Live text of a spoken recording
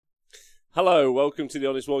Hello, welcome to the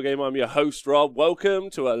Honest Wargame. I'm your host, Rob. Welcome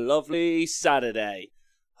to a lovely Saturday.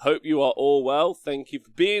 Hope you are all well. Thank you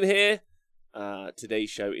for being here. Today's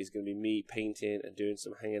show is going to be me painting and doing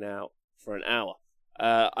some hanging out for an hour.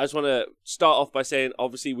 I just want to start off by saying,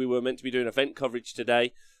 obviously, we were meant to be doing event coverage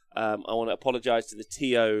today. I want to apologise to the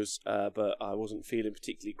TOs, but I wasn't feeling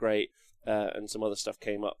particularly great, and some other stuff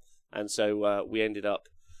came up. And so I ended up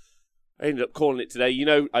calling it today. You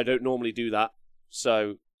know, I don't normally do that.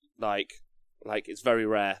 So, like it's very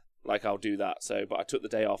rare. Like, I'll do that. So, but I took the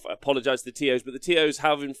day off. I apologise to the TOs, but the TOs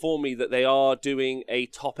have informed me that they are doing a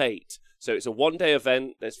top 8. So it's a one-day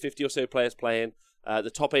event. There's 50 or so players playing.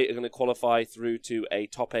 The top 8 are going to qualify through to a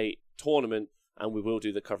top 8 tournament, and we will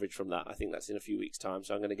do the coverage from that. I think that's in a few weeks' time.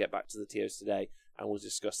 So I'm going to get back to the TOs today, and we'll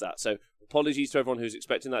discuss that. So apologies to everyone who's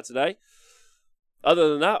expecting that today. Other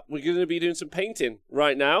than that, we're going to be doing some painting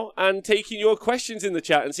right now and taking your questions in the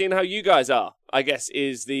chat and seeing how you guys are, I guess,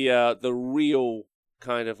 is the real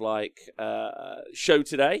kind of like show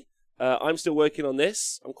today. I'm still working on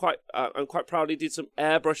this. I'm quite proud I did some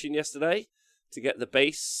airbrushing yesterday to get the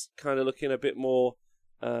base kind of looking a bit more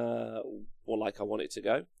like I want it to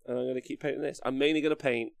go. And I'm going to keep painting this. I'm mainly going to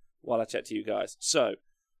paint while I chat to you guys. So,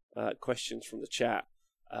 questions from the chat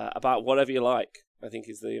about whatever you like, I think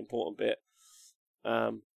is the important bit.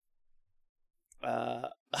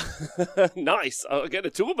 Nice. I'll get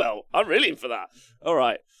a tool belt. I'm really in for that. All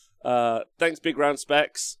right. Thanks, Big Round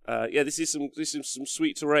Specs. Yeah, this is some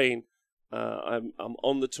sweet terrain. I'm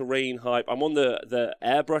on the terrain hype. I'm on the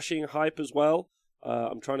airbrushing hype as well.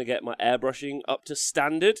 I'm trying to get my airbrushing up to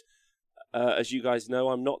standard. As you guys know,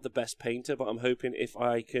 I'm not the best painter, but I'm hoping if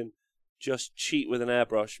I can just cheat with an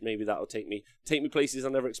airbrush, maybe that'll take me places I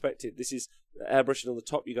never expected. This is airbrushing on the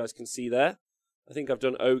top. You guys can see there. I think I've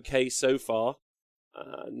done okay so far.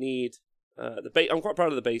 I'm quite proud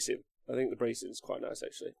of the basing. I think the basing is quite nice,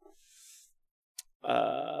 actually.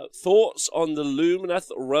 Thoughts on the Lumineth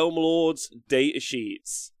Realm Lords data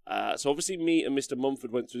sheets. So obviously me and Mr.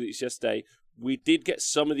 Mumford went through these yesterday. We did get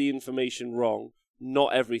some of the information wrong,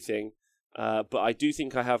 not everything. But I do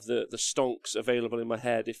think I have the stonks available in my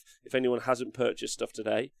head if anyone hasn't purchased stuff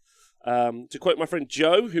today. To quote my friend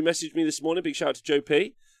Joe, who messaged me this morning, big shout out to Joe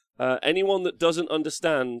P. Anyone that doesn't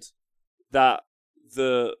understand that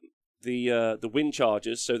the wind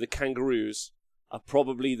chargers, so the kangaroos, are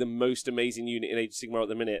probably the most amazing unit in Age of Sigmar at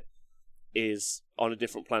the minute, is on a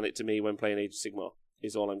different planet to me when playing Age of Sigmar,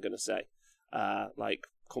 is all I'm going to say. Like,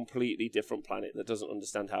 completely different planet that doesn't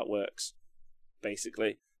understand how it works,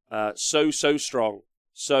 basically. So strong.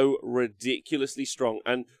 So ridiculously strong.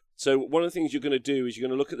 And so one of the things you're going to do is you're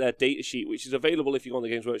going to look at their data sheet, which is available if you go on the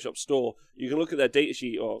Games Workshop store. You can look at their data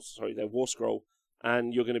sheet, their war scroll,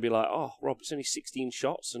 and you're going to be like, oh, Rob, it's only 16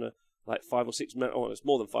 shots and like 5 or 6 melee. Oh, it's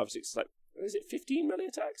more than 5 or 6. It's like, is it 15 melee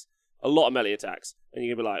attacks? A lot of melee attacks. And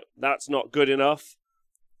you're going to be like, that's not good enough.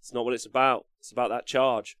 It's not what it's about. It's about that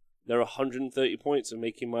charge. There are 130 points of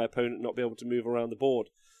making my opponent not be able to move around the board.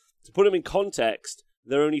 To put them in context,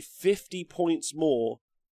 they're only 50 points more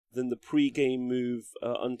than the pre-game move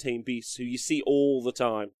Untamed Beasts, who you see all the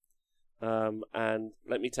time. And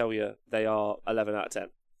let me tell you, they are 11 out of 10.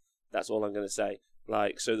 That's all I'm going to say.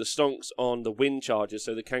 Like, so the stonks on the wind chargers,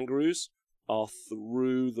 so the kangaroos, are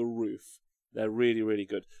through the roof. They're really, really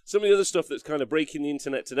good. Some of the other stuff that's kind of breaking the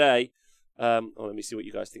internet today, let me see what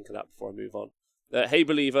you guys think of that before I move on. Hey,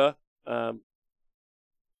 Believer, you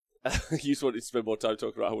just wanted to spend more time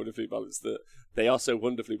talking about how wonderfully balanced they are. So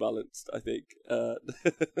wonderfully balanced, I think. That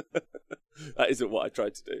isn't what I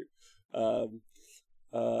tried to do.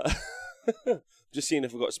 Just seeing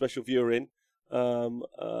if we've got a special viewer in.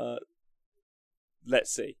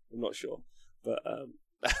 Let's see. I'm not sure. But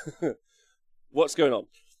what's going on?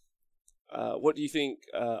 What do you think?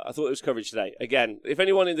 I thought it was coverage today. Again, if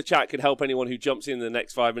anyone in the chat could help anyone who jumps in the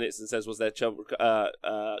next 5 minutes and says, was there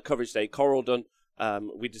coverage today? Coral done.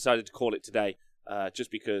 We decided to call it today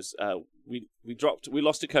just because we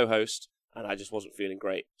lost a co-host and I just wasn't feeling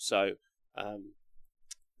great. So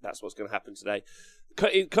that's what's going to happen today.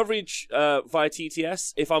 Coverage via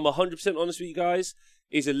TTS, if I'm 100% honest with you guys,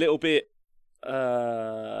 is a little bit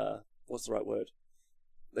what's the right word?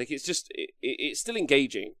 Like, it's still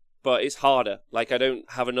engaging, but it's harder. Like, I don't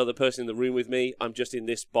have another person in the room with me. I'm just in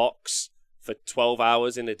this box for 12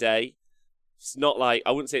 hours in a day. It's not like,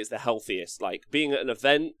 I wouldn't say it's the healthiest. Like, being at an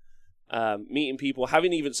event, meeting people,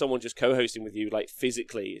 having even someone just co-hosting with you, like,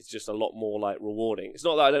 physically, is just a lot more, like, rewarding. It's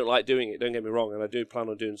not that I don't like doing it, don't get me wrong, and I do plan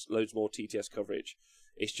on doing loads more TTS coverage.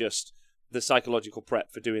 It's just the psychological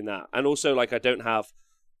prep for doing that. And also, like, I don't have,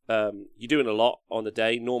 you're doing a lot on the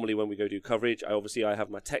day. Normally, when we go do coverage, I have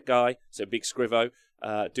my tech guy, so Big Scrivo,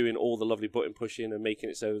 doing all the lovely button pushing and making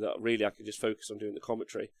it so that really I could just focus on doing the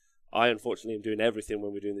commentary. I unfortunately am doing everything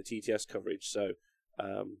when we're doing the TTS coverage, so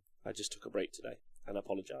I just took a break today, and I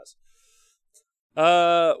apologise.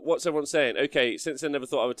 What's everyone saying? Okay, since I never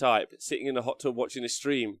thought I would type, sitting in a hot tub watching this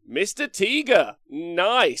stream. Mr. Tiger!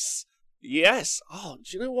 Nice! Yes! Oh,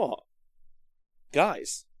 do you know what?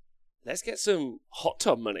 Guys, let's get some hot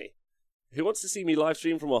tub money. Who wants to see me live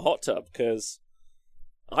stream from a hot tub? Because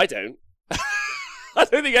I don't. I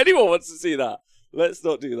don't think anyone wants to see that. Let's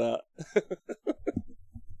not do that.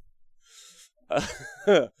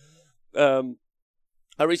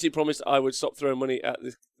 I recently promised I would stop throwing money at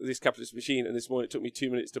this capitalist machine, and this morning it took me 2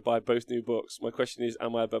 minutes to buy both new books. My question is,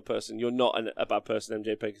 am I a bad person? You're not a bad person,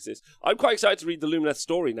 MJ Pegasus. I'm quite excited to read the Lumineth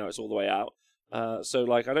story now it's all the way out. So,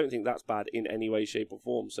 like, I don't think that's bad in any way, shape, or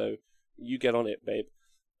form. So, you get on it, babe.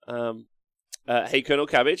 Hey, Colonel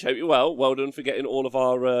Cabbage, hope you're well. Well done for getting all of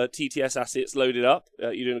our TTS assets loaded up.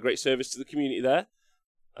 You're doing a great service to the community there.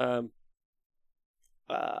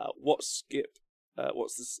 What skip?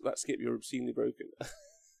 What's that skip? You're obscenely broken.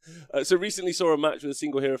 So recently saw a match with a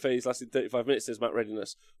single hero phase lasted 35 minutes, says Matt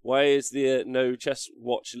Readiness. Why is there no chess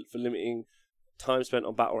watch for limiting time spent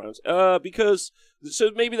on battle rounds? Because, so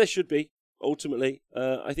maybe there should be, ultimately.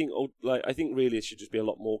 I think really it should just be a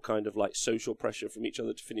lot more kind of like social pressure from each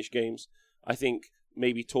other to finish games. I think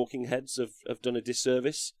maybe talking heads have done a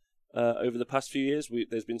disservice over the past few years.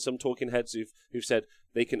 There's been some talking heads who've said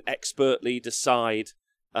they can expertly decide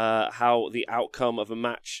how the outcome of a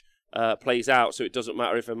match plays out, so it doesn't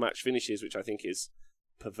matter if a match finishes, which I think is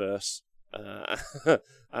perverse.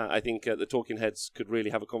 I think the talking heads could really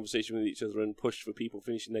have a conversation with each other and push for people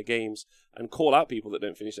finishing their games and call out people that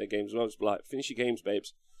don't finish their games. And I was like, finish your games,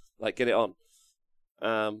 babes. Like, get it on.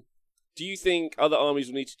 Do you think other armies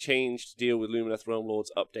will need to change to deal with Lumineth Realm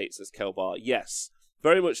Lords updates, as Kelbar? Yes.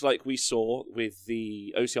 Very much like we saw with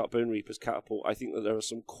the OCR Bone Reapers catapult, I think that there are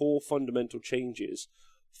some core fundamental changes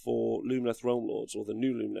for Lumineth Realm Lords, or the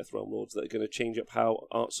new Lumineth Realm Lords, that are going to change up how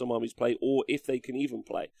some armies play, or if they can even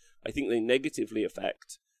play. I think they negatively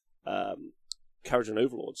affect Kharadron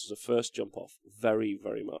Overlords as a first jump off very,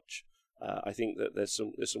 very much. I think that there's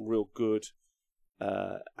some real good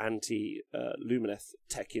anti Lumineth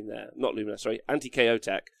tech in there. Not Lumineth, sorry, anti KO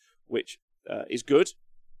tech, which is good.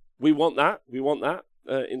 We want that. We want that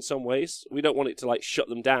in some ways. We don't want it to like shut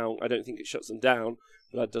them down. I don't think it shuts them down,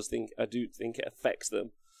 but I do think it affects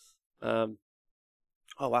them. Oh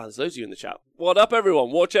wow, there's loads of you in the chat. What up,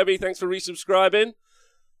 everyone? Watch Ebby, thanks for resubscribing.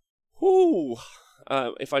 Whoo!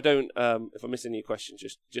 If I miss any questions,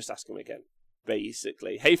 just ask them again.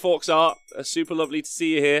 Basically, hey Forks Art, super lovely to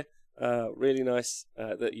see you here. Really nice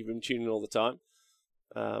that you've been tuning all the time.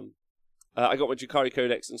 I got my Jakari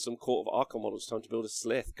Codex and some Court of Archon models. Time to build a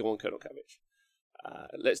Slith. Go on, Colonel Cabbage.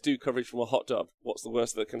 Let's do coverage from a hot tub. What's the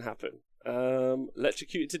worst that can happen?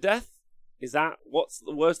 Electrocuted to death? Is that what's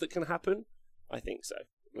the worst that can happen? I think so.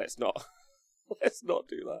 Let's not. Let's not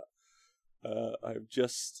do that. I'm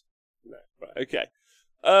just no. Right. Okay.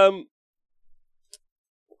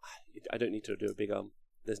 I don't need to do a big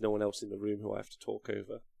There's no one else in the room who I have to talk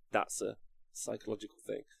over. That's a psychological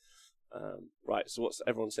thing. Right. So what's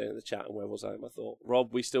everyone saying in the chat, and where was I in my thought?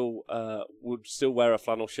 Rob, we still would still wear a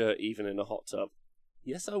flannel shirt even in a hot tub.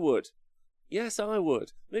 Yes, I would. Yes, I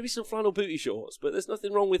would. Maybe some flannel booty shorts, but there's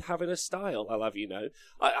nothing wrong with having a style, I'll have you know.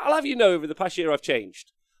 I'll have you know, over the past year I've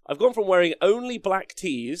changed. I've gone from wearing only black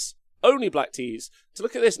tees, to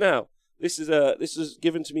look at this now. This is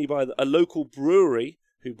given to me by a local brewery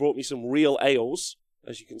who brought me some real ales,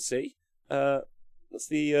 as you can see. That's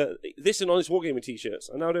this and Honest Wargaming t-shirts.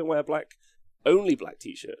 I now don't wear only black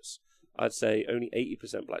t-shirts. I'd say only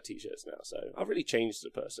 80% black t-shirts now. So I've really changed as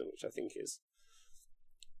a person, which I think is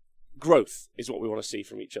growth is what we want to see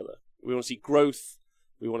from each other. We want to see growth.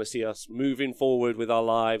 We want to see us moving forward with our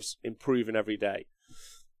lives, improving every day.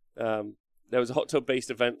 There was a hot tub-based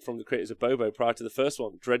event from the creators of Bobo prior to the first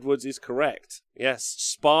one. Dreadwoods is correct.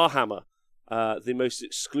 Yes, Sparhammer, the most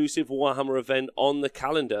exclusive Warhammer event on the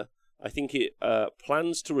calendar. I think it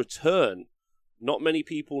plans to return. Not many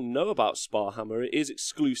people know about Sparhammer. It is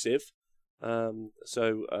exclusive.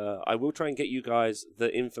 So I will try and get you guys the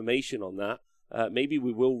information on that. Maybe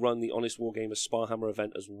we will run the Honest Wargamer Sparhammer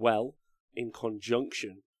event as well, in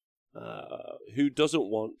conjunction. Who doesn't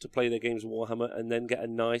want to play their games of Warhammer and then get a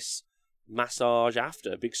nice massage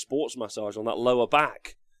after, a big sports massage on that lower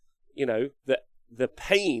back? You know, the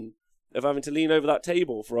pain of having to lean over that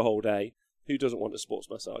table for a whole day. Who doesn't want a sports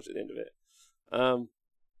massage at the end of it?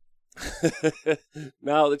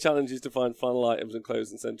 Now the challenge is to find flannel items and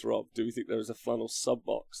clothes and send to Rob. Do we think there is a flannel sub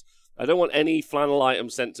box? I don't want any flannel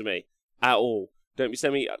items sent to me at all. Don't be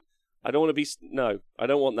sending me. I don't want to be... No, I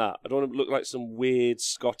don't want that. I don't want to look like some weird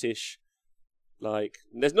Scottish... Like,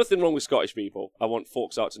 there's nothing wrong with Scottish people. I want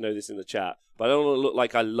Forksart to know this in the chat. But I don't want to look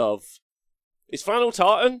like I love... Is flannel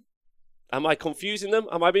tartan? Am I confusing them?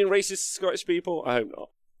 Am I being racist to Scottish people? I hope not.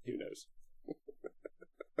 Who knows?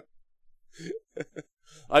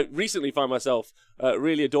 I recently find myself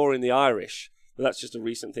really adoring the Irish. But that's just a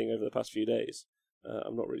recent thing over the past few days.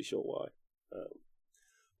 I'm not really sure why.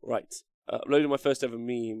 Right. Uploading my first ever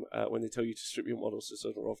meme when they tell you to strip your models to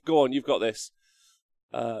sort of off. Go on, you've got this.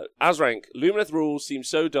 Asrank, Lumineth rules seem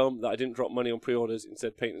so dumb that I didn't drop money on pre-orders,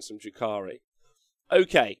 instead painting some Drukhari.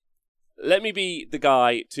 Okay. Let me be the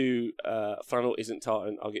guy to flannel isn't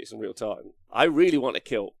tartan, I'll get you some real tartan. I really want a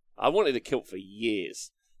kilt. I wanted a kilt for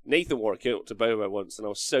years. Nathan wore a kilt to Bobo once and I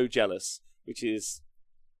was so jealous,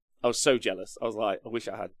 I was so jealous. I was like, I wish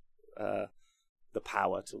I had the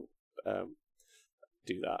power to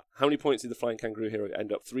do that. How many points did the Flying Kangaroo Hero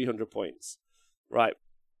end up? 300 points. Right.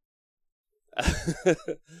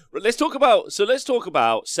 Let's talk about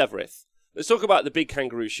Severith. Let's talk about the big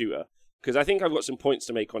kangaroo shooter, because I think I've got some points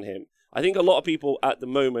to make on him. I think a lot of people at the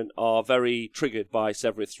moment are very triggered by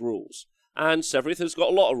Severith's rules. And Severith has got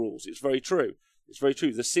a lot of rules. It's very true. It's very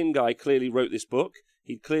true. The Sin guy clearly wrote this book.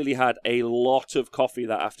 He clearly had a lot of coffee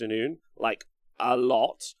that afternoon. Like, a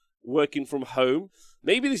lot. Working from home.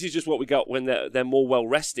 Maybe this is just what we got when they're more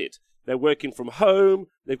well-rested. They're working from home.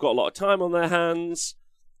 They've got a lot of time on their hands.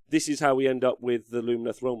 This is how we end up with the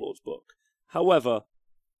Lumineth Realm Lords book. However,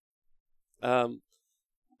 I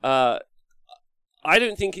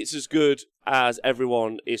don't think it's as good as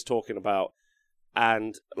everyone is talking about.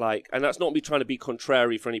 And that's not me trying to be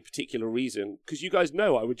contrary for any particular reason, because you guys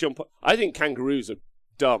know I would jump up. I think kangaroos are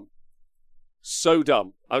dumb. So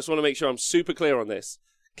dumb. I just want to make sure I'm super clear on this.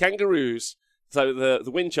 Kangaroos, so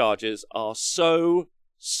the wind chargers are so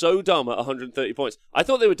dumb at 130 points. I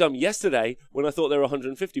thought they were dumb yesterday when I thought they were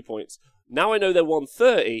 150 points. Now I know they're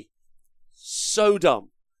 130. So dumb.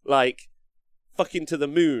 Like, fucking to the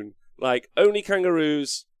moon. Like, only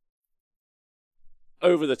kangaroos.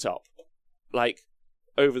 Over the top. Like,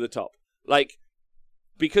 over the top. Like,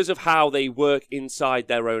 because of how they work inside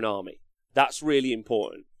their own army. That's really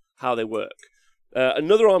important, how they work.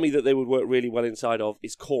 Another army that they would work really well inside of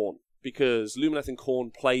is Khorne, because Lumineth and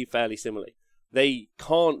Khorne play fairly similarly. They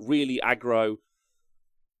can't really aggro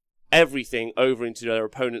everything over into their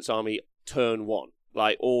opponent's army turn one,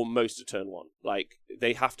 like, or most of turn one. Like,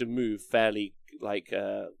 they have to move fairly,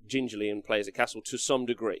 gingerly and play as a castle to some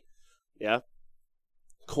degree. Yeah?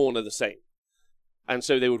 Khorne are the same. And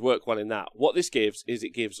so they would work well in that. What this gives is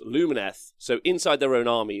it gives Lumineth, so inside their own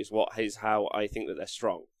army is how I think that they're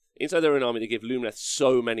strong. Inside their own army, they give Lumineth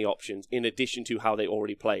so many options in addition to how they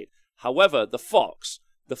already played. However, the Fox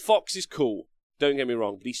is cool. Don't get me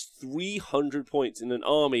wrong, but he's 300 points in an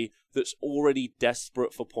army that's already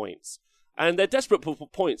desperate for points. And they're desperate for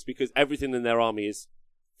points because everything in their army is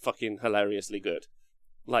fucking hilariously good.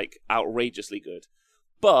 Like, outrageously good.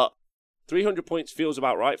 But 300 points feels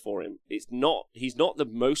about right for him. He's not the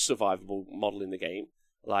most survivable model in the game,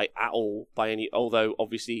 like, at all, although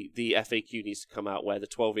obviously the FAQ needs to come out where the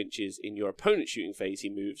 12 inches in your opponent's shooting phase he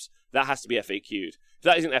moves. That has to be FAQ'd. If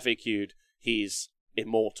that isn't FAQ'd, he's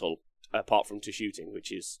immortal, apart from to shooting,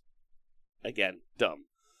 which is, again, dumb.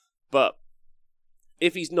 But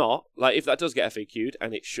if he's not, like, if that does get FAQ'd,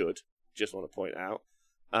 and it should, just want to point out,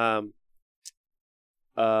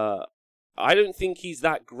 I don't think he's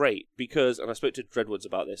that great because, and I spoke to Dreadwoods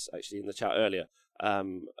about this actually in the chat earlier,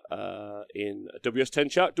 in WS10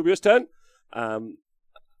 chat, WS10,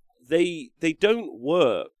 they don't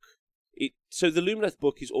work. So the Lumineth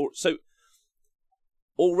book is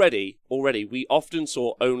already we often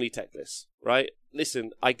saw only tech lists, right?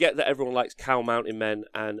 Listen, I get that everyone likes Cow Mountain Men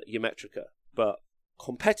and Ymetrica, but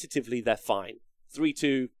competitively they're fine.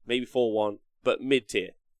 3-2, maybe 4-1, but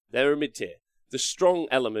mid-tier. They're a mid-tier. The strong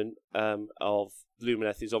element of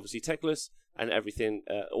Lumineth is obviously techless and everything,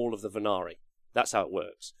 all of the Venari. That's how it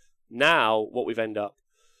works. Now what we end up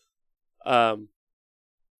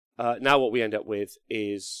with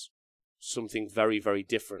is something very, very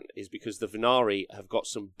different. Is because the Venari have got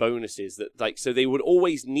some bonuses that, so they would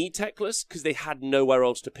always need techless because they had nowhere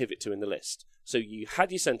else to pivot to in the list. So you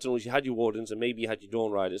had your Sentinels, you had your Wardens, and maybe you had your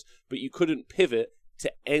Dawn Riders, but you couldn't pivot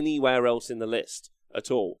to anywhere else in the list at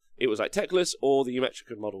all. It was like techless or the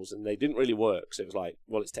Ymetrica models, and they didn't really work. So it was like,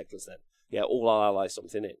 well, it's techless then. Yeah, all our allies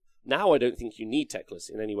something in. Now I don't think you need techless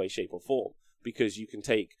in any way, shape, or form because you can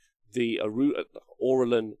take the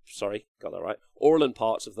Aurelin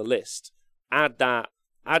parts of the list, add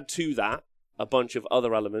to that a bunch of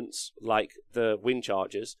other elements like the wind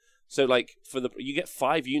chargers. So like you get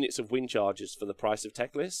 5 units of wind chargers for the price of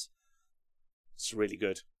techless. It's really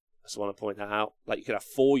good. I just want to point that out. Like, you could have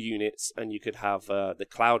 4 units, and you could have the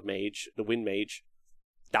Cloud Mage, the Wind Mage.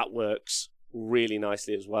 That works really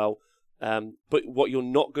nicely as well. But what you're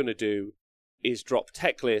not going to do is drop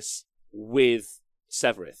Teclis with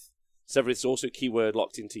Severith. Severith's also keyword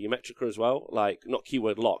locked into your Metrica as well. Like, not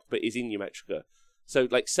keyword locked, but is in your Metrica. So,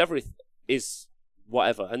 like, Severith is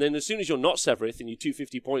whatever. And then as soon as you're not Severith and you're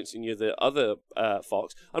 250 points and you're the other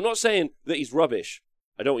Fox, I'm not saying that he's rubbish.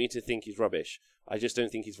 I don't want you to think he's rubbish. I just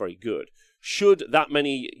don't think he's very good. Should that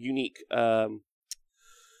many unique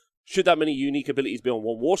abilities be on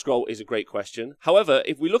one War Scroll is a great question. However,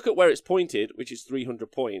 if we look at where it's pointed, which is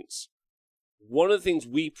 300 points, one of the things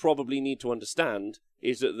we probably need to understand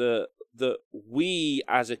is that we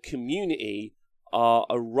as a community are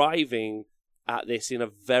arriving at this in a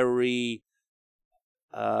very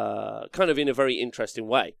in a very interesting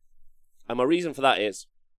way. And my reason for that is,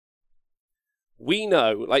 we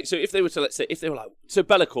know, like, so if they were to, let's say, if they were like, so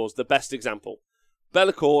Be'lakor's the best example.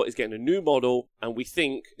 Be'lakor is getting a new model, and we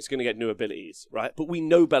think it's going to get new abilities, right? But we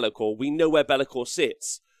know Be'lakor. We know where Be'lakor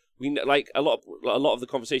sits. We know, like, a lot of the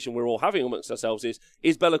conversation we're all having amongst ourselves is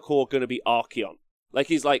Be'lakor going to be Archeon?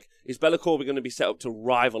 Is Be'lakor going to be set up to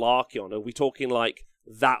rival Archeon? Are we talking, like,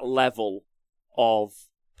 that level of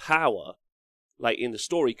power, like, in the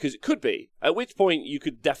story? Because it could be. At which point, you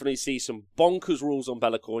could definitely see some bonkers rules on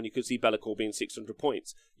Be'lakor, and you could see Be'lakor being 600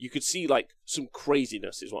 points. You could see, like, some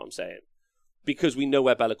craziness, is what I'm saying. Because we know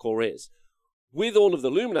where Be'lakor is. With all of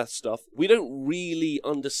the Luminath stuff, we don't really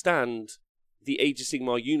understand the Age of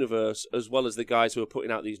Sigmar universe as well as the guys who are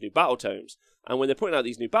putting out these new battle tomes. And when they're putting out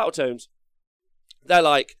these new battle tomes, they're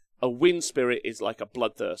like, a wind spirit is like a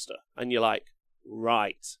bloodthirster. And you're like,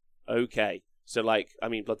 right, okay. So, like, I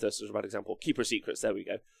mean, bloodthirster is a bad example. Keeper of Secrets, there we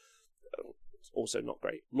go. It's also not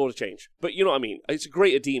great. Lord of Change. But you know what I mean? It's a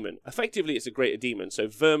greater demon. Effectively, it's a greater demon. So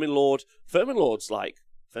Verminlord. Verminlord's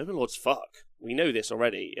fuck. We know this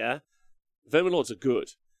already, yeah? Verminlords are good.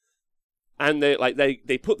 And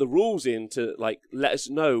they put the rules in to, like, let us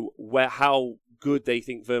know how good they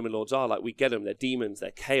think Verminlords are. Like, we get them. They're demons.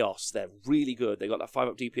 They're chaos. They're really good. They got that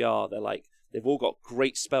 5-up DPR. They're like, they've all got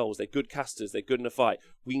great spells. They're good casters. They're good in a fight.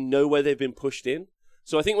 We know where they've been pushed in.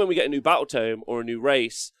 So I think when we get a new battle tome or a new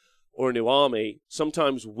race or a new army,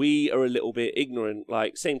 sometimes we are a little bit ignorant.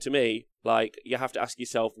 Like, same to me. Like, you have to ask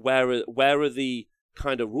yourself, where are the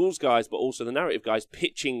kind of rules guys, but also the narrative guys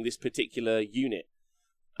pitching this particular unit?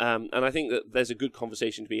 And I think that there's a good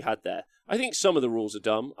conversation to be had there. I think some of the rules are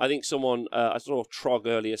dumb. I think someone, I saw Trog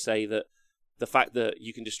earlier say that the fact that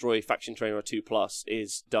you can destroy Faction Trainer or 2+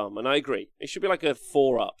 is dumb, and I agree. It should be like a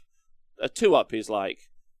 4-up. A 2-up is like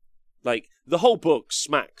the whole book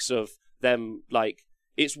smacks of them, like,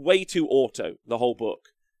 it's way too auto, the whole book,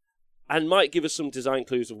 and might give us some design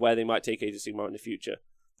clues of where they might take Age of Sigmar in the future.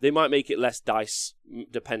 They might make it less dice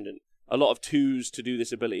dependent. A lot of 2s to do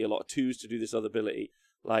this ability, a lot of 2s to do this other ability.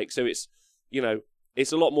 Like, so it's, you know,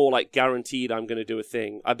 it's a lot more like guaranteed I'm going to do a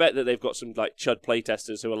thing. I bet that they've got some like chud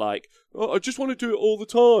playtesters who are like, oh, I just want to do it all the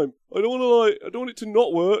time. I don't want it to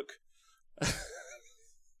not work. That's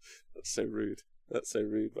so rude. That's so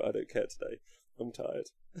rude, but I don't care today. I'm tired.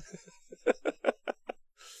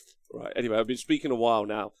 Right, anyway, I've been speaking a while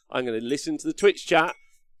now. I'm going to listen to the Twitch chat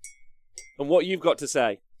and what you've got to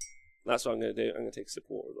say. That's what I'm going to do. I'm going to take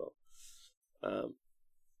support as well.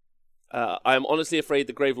 I am honestly afraid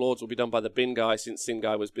the Grave Lords will be done by the bin guy since Sin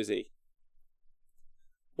guy was busy.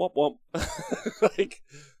 Womp womp. Like,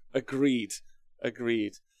 agreed.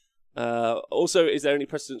 Also, is there any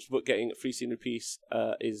precedence for book getting a free scenery piece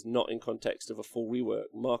is not in context of a full rework?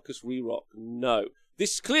 Marcus Rerock, no.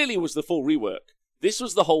 This clearly was the full rework. This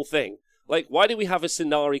was the whole thing. Like, why did we have a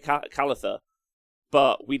Scenari Calitha,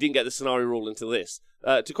 but we didn't get the Scenari rule until this?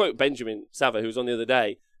 To quote Benjamin Sava, who was on the other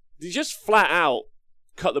day, they just flat out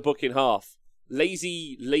cut the book in half.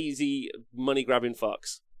 Lazy, money-grabbing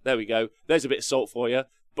fucks. There we go. There's a bit of salt for you.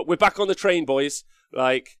 But we're back on the train, boys.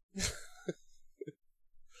 Like,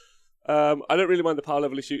 I don't really mind the power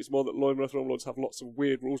level issue. It's more that Loinworth Lords have lots of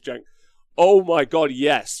weird rules jank. Oh my god,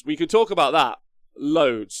 yes. We could talk about that.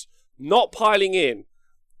 Loads. Not piling in.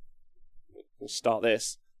 Let's start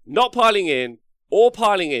this. Not piling in or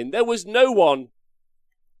piling in. There was no one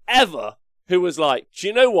ever who was like, do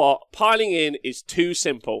you know what? Piling in is too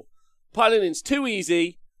simple. Piling in's too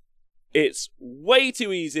easy. It's way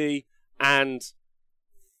too easy. And,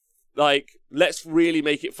 like, let's really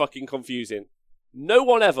make it fucking confusing. No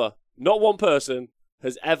one ever, not one person,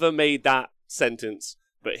 has ever made that sentence.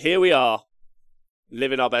 But here we are,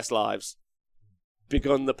 living our best lives.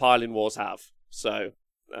 Begun the piling wars have. So,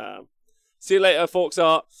 see you later, Forks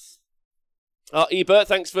Art. Ebert,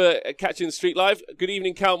 thanks for catching the street live. Good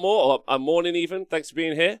evening, Count Moore, or morning even. Thanks for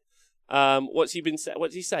being here. What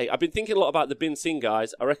did he say? I've been thinking a lot about the Bin Sing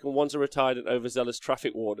guys. I reckon one's a retired and overzealous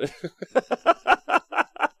traffic warden.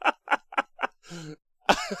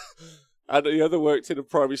 And the other worked in a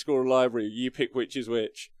primary school or library. You pick which is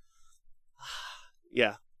which.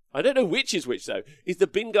 Yeah. I don't know which is which, though. Is the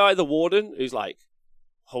bin guy the warden who's like,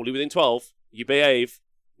 wholly within 12, you behave,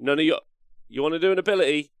 none of you want to do an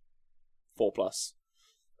ability, 4+.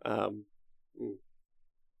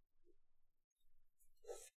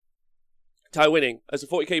 Ty winning. As a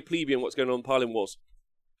 40k plebeian, what's going on in Piling Wars?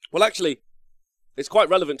 Well, actually, it's quite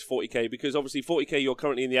relevant to 40k because obviously 40k, you're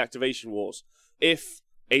currently in the activation wars. If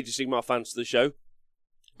Age of Sigmar fans to the show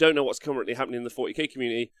don't know what's currently happening in the 40k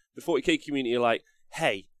community, the 40k community are like,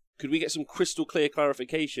 hey, could we get some crystal clear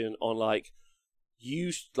clarification on like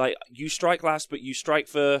you strike last but you strike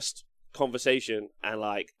first conversation? And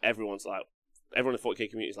like everyone in the 40k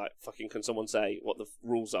community is like, fucking, can someone say what the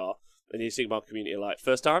rules are? And the Sigmar community are like,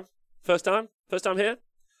 first time here.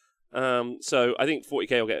 So I think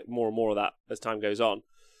 40k will get more and more of that as time goes on.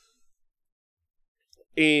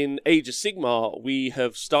 In Age of Sigmar, we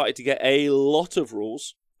have started to get a lot of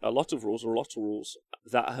rules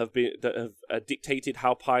that have dictated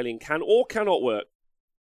how piling can or cannot work.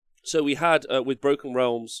 So we had with Broken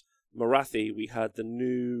Realms Marathi, we had the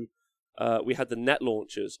net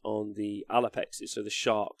launchers on the Alapexes, so the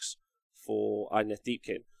sharks for Idneth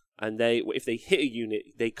Deepkin, and if they hit a unit,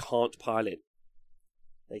 they can't pile in.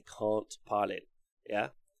 Yeah.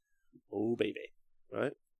 Oh baby,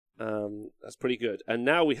 right? That's pretty good. And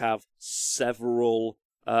now we have several,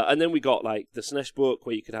 and then we got like the Snesh book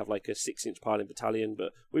where you could have like a 6-inch piling battalion,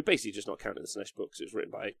 but we're basically just not counting the Snesh book because it was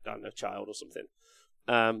written by, I don't know, a child or something.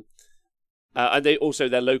 And they also,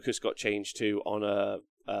 their locus got changed to on a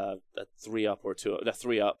 3-up or a 2-up. A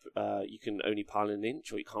 3-up, you can only pile in an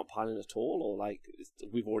inch, or you can't pile in at all, or like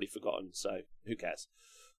we've already forgotten. So who cares?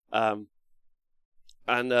 But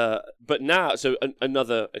now, so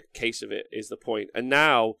another case of it is the point. And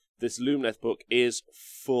now this Lumineth book is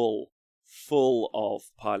full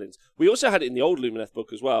of pilings. We also had it in the old Lumineth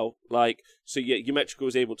book as well. Like, so yeah, your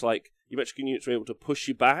metrical units were able to push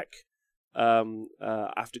you back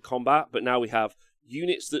after combat. But now we have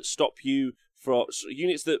units that stop you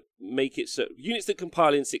units that can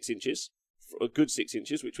pile in 6 inches, a good 6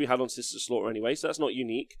 inches, which we had on Sister Slaughter anyway. So that's not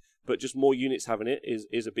unique, but just more units having it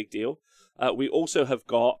is a big deal. We also have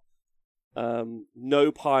got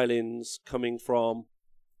no pile-ins coming from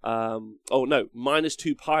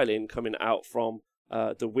 -2 pile-in coming out from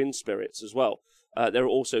the Wind Spirits as well. There are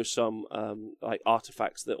also some like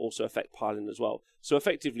artifacts that also affect pile-in as well. So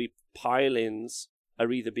effectively, pile-ins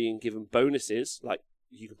are either being given bonuses, like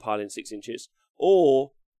you can pile in 6 inches,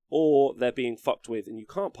 or they're being fucked with and you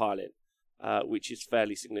can't pile in, which is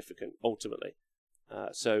fairly significant ultimately.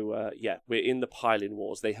 Yeah, we're in the pile-in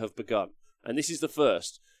wars. They have begun. And this is the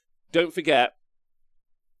first. Don't forget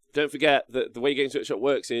that the way Games Workshop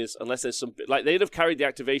works is, unless there's some, like, they'd have carried the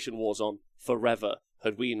activation wars on forever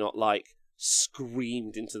had we not, like,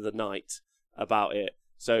 screamed into the night about it.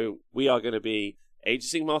 So we are going to be Age of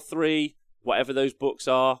Sigmar 3, whatever those books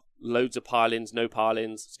are, loads of pile-ins, no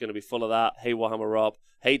pile-ins. It's going to be full of that. Hey, Warhammer Rob.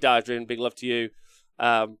 Hey, Dydrin, big love to you.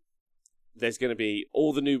 There's going to be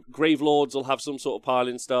all the new Grave Lords will have some sort of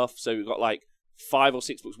pile-in stuff. So we've got like 5 or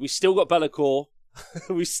 6 books. We still got Be'lakor.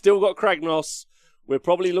 We still got Kragnos. We're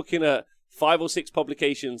probably looking at 5 or 6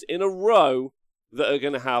 publications in a row that are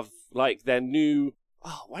going to have like their new,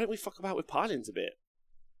 why don't we fuck about with pile-ins a bit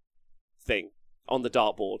thing on the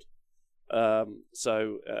dartboard.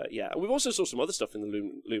 Yeah, and we've also saw some other stuff in the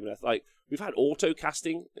Lumineth. Like we've had auto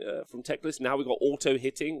casting from Techlist. Now we've got auto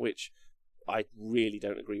hitting, which I really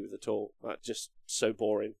don't agree with at all. That's just so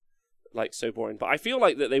boring, But I feel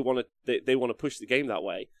like that they want to push the game that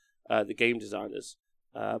way, the game designers.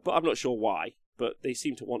 But I'm not sure why. But they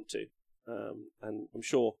seem to want to, and I'm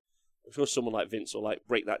sure someone like Vince will like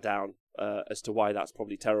break that down as to why that's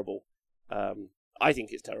probably terrible. I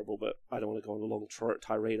think it's terrible, but I don't want to go on a long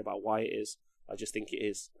tirade about why it is. I just think it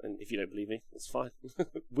is, and if you don't believe me, it's fine.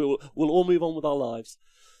 we'll all move on with our lives.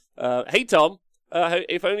 Hey Tom.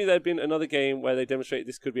 If only there'd been another game where they demonstrated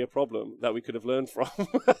this could be a problem that we could have learned from.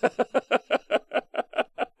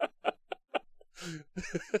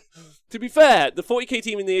 To be fair, the 40k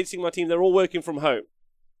team and the Age of Sigmar team, they're all working from home.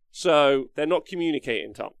 So they're not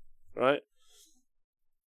communicating, Tom. Right?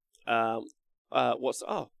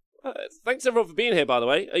 Thanks everyone for being here, by the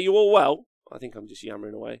way. Are you all well? I think I'm just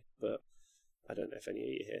yammering away, but I don't know if any of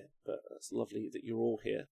you are here. But it's lovely that you're all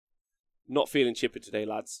here. Not feeling chipper today,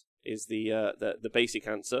 lads, is the basic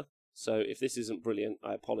answer. So if this isn't brilliant,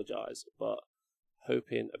 I apologise. But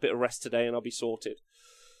hoping a bit of rest today and I'll be sorted.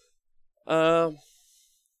 Fuck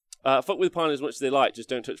with Pine as much as they like, just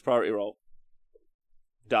don't touch priority roll.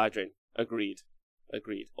 Diadrin. Agreed.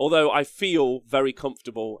 Although I feel very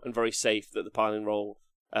comfortable and very safe that the piling roll,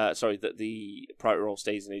 that the priority roll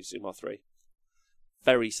stays in Age of Sigmar 3.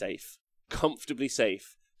 Very safe. Comfortably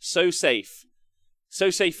safe. So safe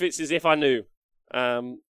it's as if I knew.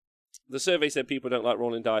 The survey said people don't like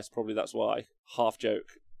rolling dice, probably that's why. Half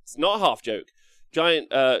joke. It's not a half joke. Giant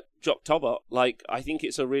Jock Tobber, I think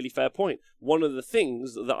it's a really fair point. One of the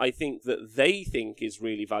things that I think that they think is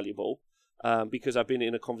really valuable, because I've been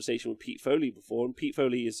in a conversation with Pete Foley before, and Pete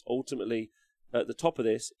Foley is ultimately at the top of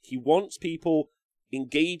this. He wants people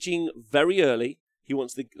engaging very early.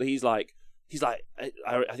 He's like,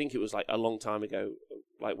 I think it was a long time ago,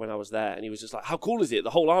 when I was there, and he was just like, how cool is it? The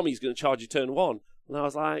whole army's going to charge you turn 1. And I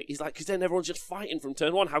was like, he's like, because then everyone's just fighting from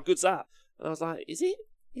turn 1. How good's that? And I was like, is it?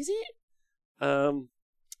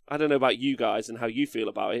 I don't know about you guys and how you feel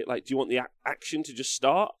about it. Do you want the action to just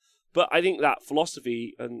start? But I think that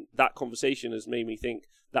philosophy and that conversation has made me think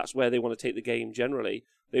that's where they want to take the game generally.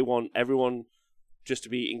 They want everyone just to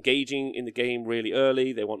be engaging in the game really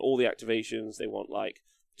early. They want all the activations. They want,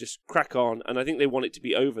 just crack on. And I think they want it to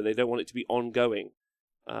be over. They don't want it to be ongoing.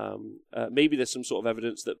 Maybe there's some sort of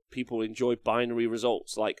evidence that people enjoy binary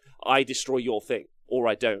results, I destroy your thing, or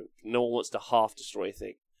I don't. No one wants to half destroy a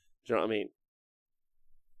thing. Do you know what I mean?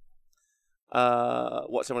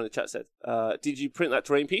 What someone in the chat said. Did you print that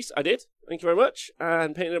terrain piece? I did. Thank you very much.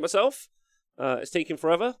 And painted it myself. It's taking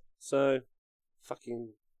forever. So,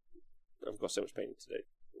 I've got so much painting to do.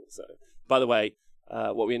 So, by the way,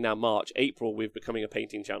 what we're in now, March, April, we're becoming a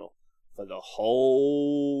painting channel. For the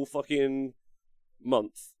whole fucking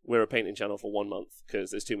month, we're a painting channel for 1 month.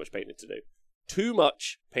 Because there's too much painting to do. Too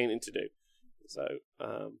much painting to do. So,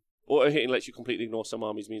 auto hitting lets you completely ignore some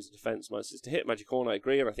armies' means of defense. Mine says to hit. Magic Horn, I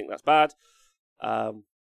agree, and I think that's bad.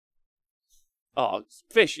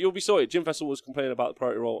 Fish, you'll be sorted. Jim Vessel was complaining about the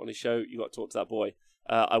priority roll on his show. You got to talk to that boy.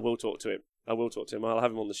 I will talk to him. I'll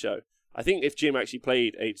have him on the show. I think if Jim actually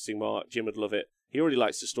played Age of Sigmar, Jim would love it. He already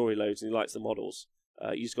likes the story loads and he likes the models.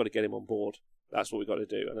 You just got to get him on board. That's what we got to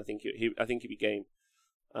do, and I think he'd be game.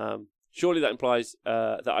 Surely that implies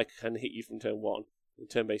that I can hit you from turn 1. In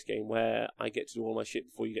turn-based game where I get to do all my shit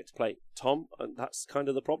before you get to play. Tom, and that's kind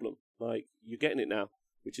of the problem. You're getting it now,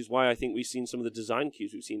 which is why I think we've seen some of the design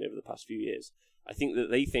cues we've seen over the past few years. I think that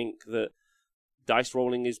they think that dice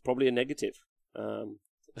rolling is probably a negative. 2s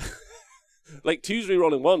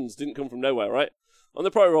re-rolling 1s didn't come from nowhere, right? On the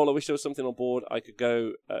priority roll, I wish there was something on board I could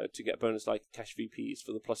go to get bonus cash VPs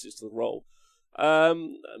for the pluses to the roll.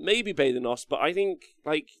 Maybe Bathe the Nos, but I think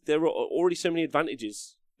there are already so many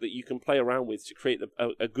advantages that you can play around with to create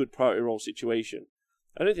a good priority roll situation.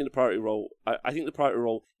 I don't think the priority roll... I think the priority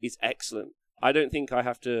roll is excellent. I don't think I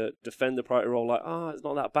have to defend the priority roll it's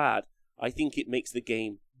not that bad. I think it makes the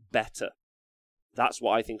game better. That's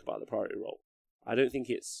what I think about the priority roll. I don't think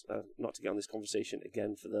it's... not to get on this conversation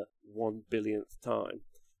again for the 1 billionth time,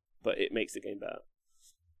 but it makes the game better.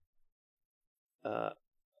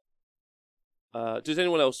 Does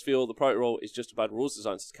anyone else feel the priority roll is just about rules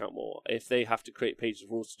designs to count more? If they have to create pages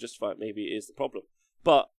of rules to justify it, maybe it is the problem.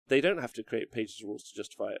 But they don't have to create pages of rules to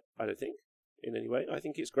justify it, I don't think, in any way. I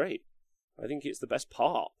think it's great. I think it's the best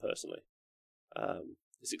part, personally.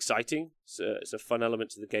 It's exciting. It's a fun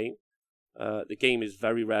element to the game. The game is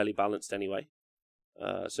very rarely balanced anyway.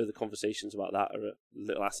 So the conversations about that are a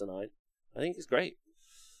little asinine. I think it's great.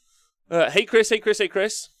 Hey Chris.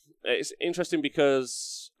 It's interesting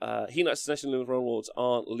because Heat Knights National and Realm Lords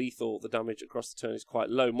aren't lethal. The damage across the turn is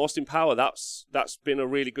quite low. Most in Power, that's been a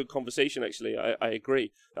really good conversation, actually. I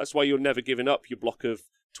agree. That's why you're never giving up your block of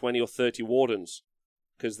 20 or 30 Wardens.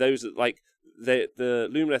 Because those are, the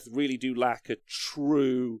Lumineth really do lack a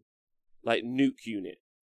true, nuke unit.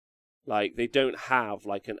 They don't have,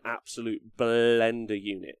 an absolute blender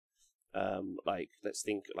unit. Let's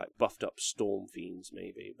think, buffed up Storm Fiends,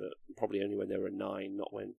 maybe. But probably only when they're a 9,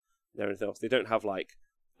 not when they're anything else. They don't have, a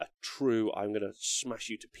true, I'm going to smash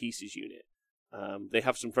you to pieces unit. They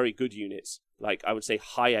have some very good units. I would say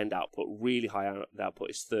high-end output, really high-end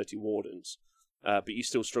output is 30 Wardens. But you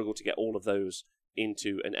still struggle to get all of those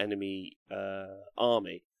into an enemy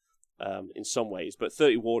army in some ways. But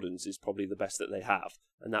 30 Wardens is probably the best that they have.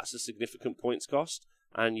 And that's a significant points cost.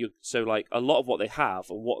 And a lot of what they have,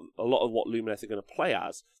 and a lot of what Lumineth are going to play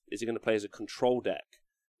as, is they're going to play as a control deck,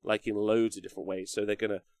 in loads of different ways. So they're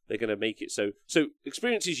gonna make it so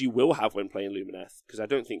experiences you will have when playing Lumineth, because I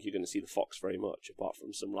don't think you're going to see the Fox very much, apart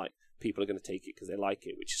from some people are going to take it because they like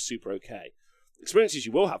it, which is super okay. Experiences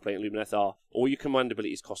you will have playing Lumineth are all your command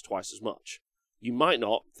abilities cost twice as much. You might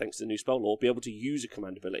not, thanks to the new spell law, be able to use a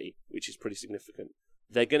command ability, which is pretty significant.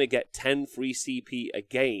 They're going to get 10 free CP a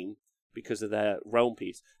game because of their realm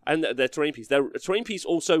piece and their terrain piece. Their terrain piece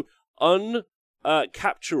also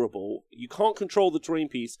uncapturable. You can't control the terrain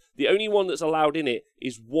piece. The only one that's allowed in it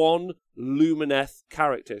is one Lumineth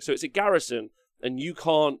character. So it's a garrison, and you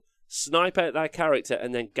can't snipe out that character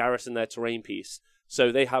and then garrison their terrain piece.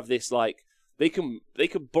 So they have this, like, they can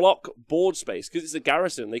block board space because it's a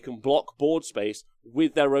garrison. They can block board space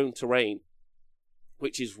with their own terrain,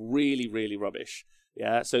 which is really, really rubbish.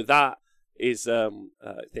 Yeah, so that is a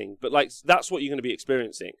thing. But like, that's what you're going to be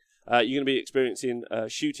experiencing. You're going to be experiencing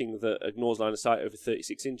shooting that ignores line of sight over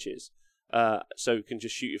 36 inches. So it can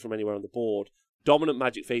just shoot you from anywhere on the board. Dominant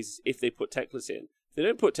magic phases if they put Techless in. If they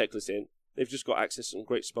don't put Techless in, they've just got access to some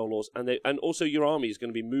great spell laws. And also your army is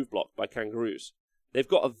going to be move blocked by kangaroos. They've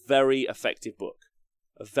got a very effective book.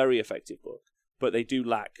 A very effective book. But they do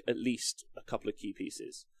lack at least a couple of key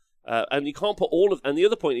pieces. And you can't put all of, and the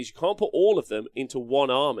other point is you can't put all of them into one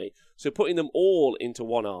army. So putting them all into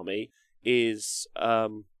one army is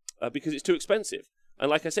because it's too expensive. And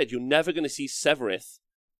like I said, you're never going to see Severith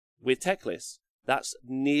with Techless. That's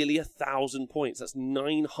nearly 1,000 points. That's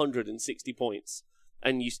 960 points,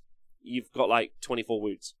 and you've got like 24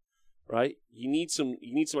 wounds, right? You need some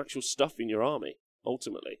actual stuff in your army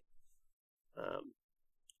ultimately.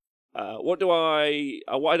 What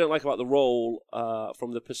I don't like about the role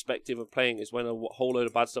from the perspective of playing is when a whole load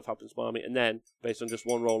of bad stuff happens to my army, and then based on just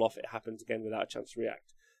one roll off, it happens again without a chance to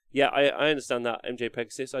react. Yeah, I understand that, MJ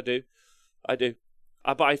Pegasus. I do.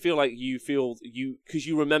 But I feel like because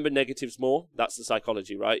you remember negatives more. That's the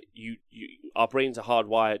psychology, right? Our brains are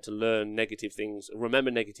hardwired to learn negative things,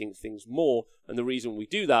 remember negative things more, and the reason we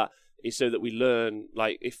do that is so that we learn,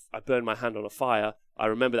 like, if I burn my hand on a fire, I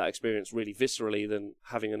remember that experience really viscerally than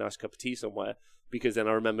having a nice cup of tea somewhere, because then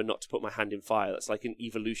I remember not to put my hand in fire. That's like an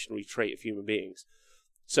evolutionary trait of human beings.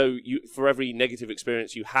 So for every negative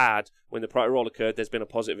experience you had when the priority roll occurred, there's been a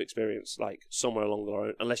positive experience, like, somewhere along the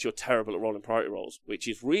line, unless you're terrible at rolling priority rolls, which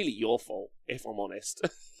is really your fault, if I'm honest.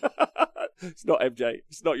 It's not MJ.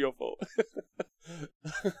 It's not your fault.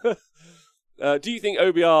 Do you think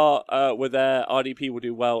OBR, with their RDP, will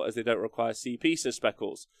do well as they don't require CP, says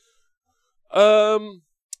Speckles?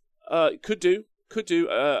 Could do.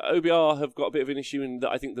 OBR have got a bit of an issue in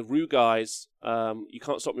that I think the Rue guys, you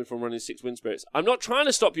can't stop me from running 6 Wind Spirits. I'm not trying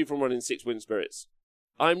to stop you from running 6 Wind Spirits.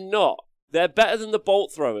 I'm not. They're better than the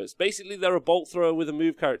Bolt Throwers. Basically, they're a Bolt Thrower with a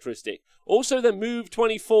move characteristic. Also, they're move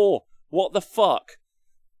 24. What the fuck?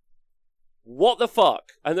 What the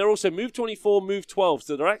fuck? And they're also move 24, move 12,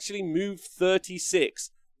 so they're actually move 36.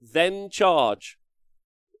 Then charge.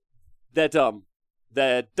 They're dumb.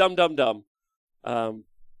 They're dumb.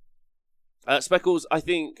 Speckles, I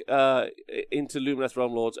think into Lumineth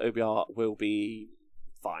Realm Lords, OBR will be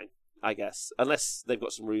fine, I guess. Unless they've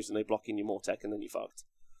got some ruse and they block in your Mortec and then you're fucked,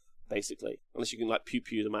 basically. Unless you can, like,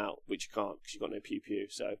 pew them out, which you can't because you've got no pew.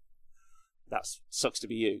 So that sucks to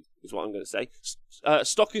be you, is what I'm going to say.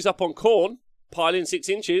 Stock is up on corn, piling 6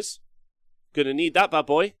 inches. Gonna need that bad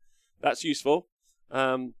boy. That's useful.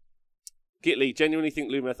 Gitly, genuinely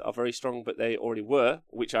think Lumineth are very strong, but they already were,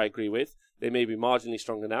 which I agree with. They may be marginally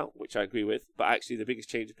stronger now, which I agree with, but actually the biggest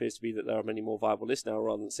change appears to be that there are many more viable lists now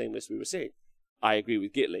rather than the same list we were seeing. I agree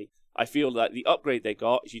with Gitly. I feel that the upgrade they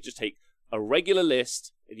got is you just take a regular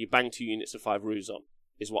list and you bang 2 units of 5 ruse on,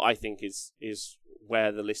 is what I think is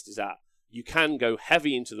where the list is at. You can go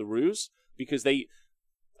heavy into the ruse, because the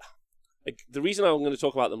reason I'm going to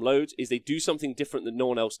talk about them loads is they do something different that no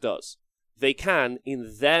one else does. They can,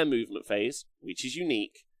 in their movement phase, which is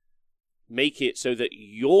unique, make it so that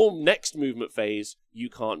your next movement phase, you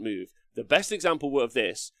can't move. The best example of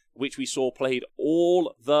this, which we saw played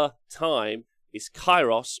all the time, is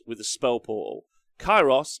Kairos with a spell portal.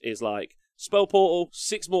 Kairos is like, spell portal,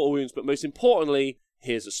 6 mortal wounds, but most importantly,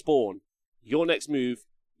 here's a spawn. Your next move,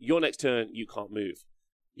 your next turn, you can't move.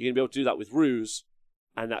 You're going to be able to do that with ruse,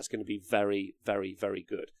 and that's going to be very, very, very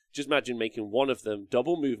good. Just imagine making one of them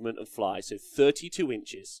double movement and fly, so 32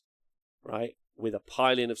 inches, right, with a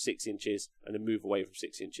pile-in of 6 inches and a move away from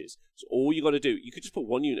 6 inches. So all you got to do, you could just put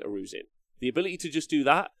 1 unit of ruse in. The ability to just do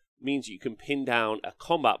that means you can pin down a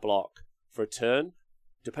combat block for a turn,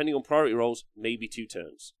 depending on priority rolls, maybe 2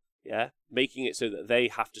 turns. Yeah, making it so that they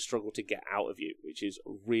have to struggle to get out of you, which is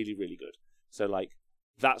really, really good. So, like,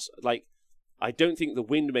 that's, like, I don't think the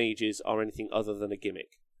Wind Mages are anything other than a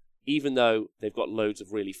gimmick, even though they've got loads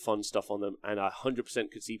of really fun stuff on them, and I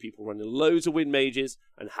 100% could see people running loads of Wind Mages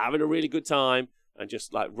and having a really good time and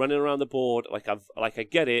just, like, running around the board. I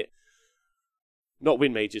get it. Not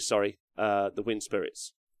Wind Mages, sorry, the Wind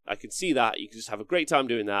Spirits. I can see that. You can just have a great time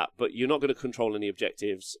doing that, but you're not going to control any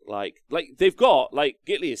objectives. Like they've got, like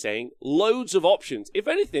Gitley is saying, loads of options. If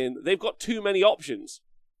anything, they've got too many options.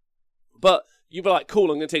 But you'd be like,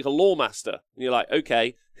 cool, I'm going to take a Lawmaster. And you're like,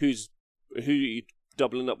 okay, who are you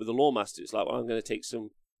doubling up with the Lawmaster? It's like, well, I'm going to take some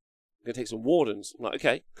Wardens. I'm like,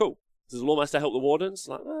 okay, cool. Does the Lawmaster help the Wardens?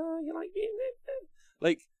 Like, you're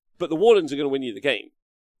like, but the Wardens are going to win you the game.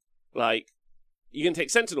 Like, you can take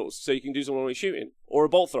Sentinels, so you can do some long-range shooting. Or a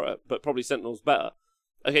Bolt Thrower, but probably Sentinel's better.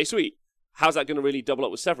 Okay, sweet. How's that going to really double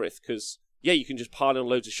up with Severith? Because, yeah, you can just pile on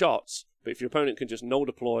loads of shots, but if your opponent can just null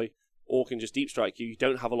deploy or can just deep strike you, you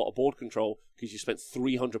don't have a lot of board control because you spent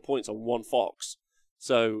 300 points on one Fox.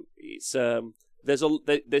 So, it's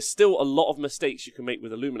there's still a lot of mistakes you can make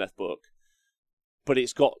with a Lumineth book, but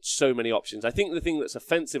it's got so many options. I think the thing that's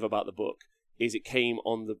offensive about the book is it came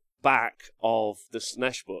on the back of the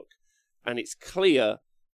Snesh book. And it's clear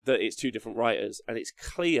that it's two different writers. And it's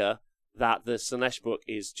clear that the Slanesh book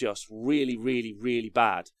is just really, really, really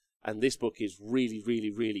bad. And this book is really,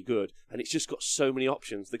 really, really good. And it's just got so many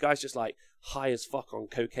options. The guy's just like high as fuck on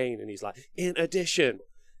cocaine. And he's like, in addition.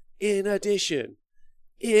 May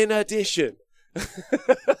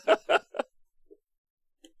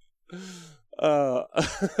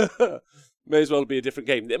as well be a different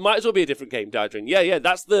game. It might as well be a different game, Daedrin. Yeah,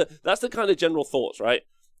 that's the kind of general thoughts, right?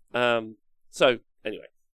 So anyway,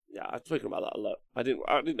 yeah, I've spoken about that a lot. I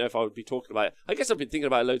didn't know if I would be talking about it. I guess I've been thinking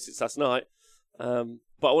about it loads since last night. But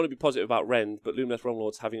I want to be positive about Rend, but Lumineth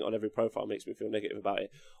Realmlords having it on every profile makes me feel negative about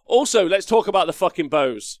it. Also, let's talk about the fucking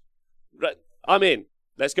bows. I'm in.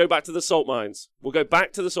 Let's go back to the salt mines. We'll go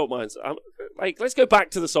back to the salt mines. Let's go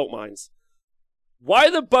back to the salt mines. Why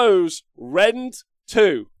are the bows Rend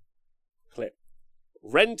 2? Clip.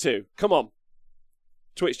 Rend 2. Come on.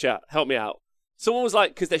 Twitch chat, help me out. Someone was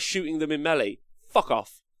like, because they're shooting them in melee. Fuck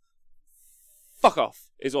off. Fuck off,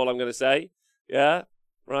 is all I'm going to say. Yeah?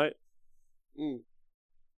 Right?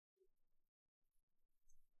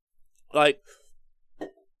 Like,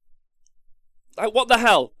 what the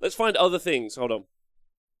hell? Let's find other things. Hold on.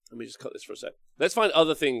 Let me just cut this for a sec. Let's find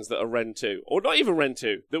other things that are Rend 2. Or not even Rend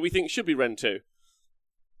 2. That we think should be Rend 2.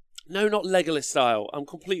 No, not Legolas style. I'm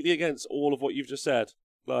completely against all of what you've just said.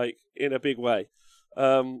 Like, in a big way.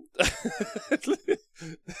 Let's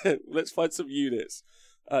find some units.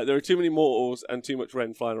 There are too many mortals and too much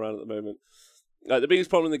Rend flying around at the moment. The biggest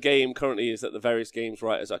problem in the game currently is that the various games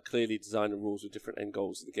writers are clearly designing rules with different end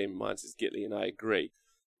goals of the game in mind, says Gitley, and I agree.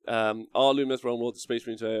 Are Lumineth Realmlord the Space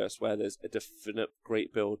Marines I swear there's a definite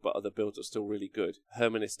great build, but other builds are still really good.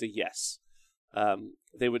 Herminister, yes.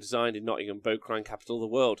 They were designed in Nottingham, Bowcrine, capital of the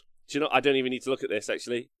world. Do you know, I don't even need to look at this,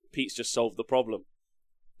 actually. Pete's just solved the problem.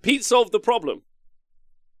 Pete solved the problem!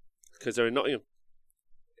 Because they're in Nottingham.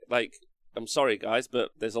 Like, I'm sorry, guys,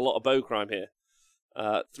 but there's a lot of bow crime here.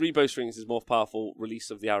 3 bowstrings is more powerful. Release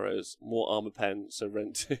of the arrows. More armor pen, so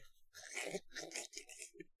Rend 2.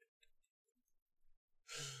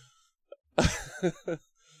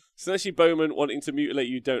 Sneshy Bowman wanting to mutilate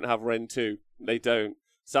you don't have Rend 2. They don't.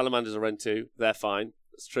 Salamanders are Rend 2. They're fine.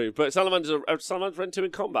 That's true. But Salamanders are Rend 2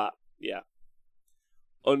 in combat. Yeah.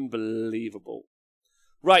 Unbelievable.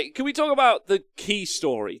 Right, can we talk about the key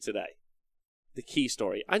story today? The key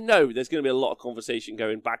story. I know there's going to be a lot of conversation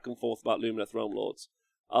going back and forth about Lumineth Realmlords.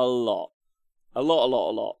 A lot. A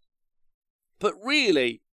lot. But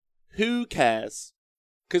really, who cares?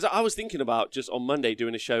 Because I was thinking about just on Monday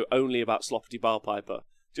doing a show only about Sloppity Barpiper.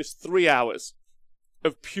 Just 3 hours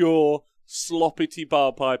of pure Sloppity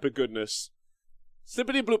Barpiper goodness.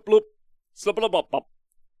 Slippity bloop bloop. Sloppity bop bop.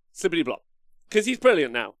 Slippity blop. Because he's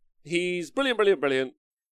brilliant now. He's brilliant.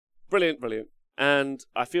 And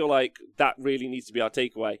I feel like that really needs to be our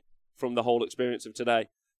takeaway from the whole experience of today.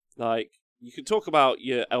 Like, you can talk about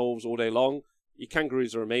your elves all day long. Your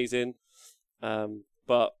kangaroos are amazing.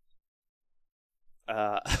 But,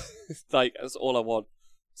 like, that's all I want.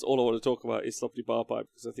 That's all I want to talk about is Sloppity Barpipe,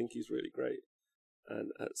 because I think he's really great. And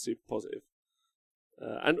super positive.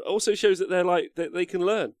 And also shows that they're like, that they can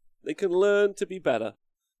learn. They can learn to be better.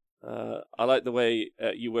 I like the way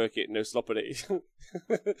you work it, no sloppity.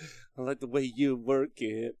 I like the way you work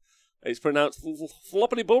it. It's pronounced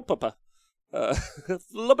floppity bullpapa.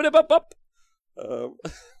 Floppity bup bup.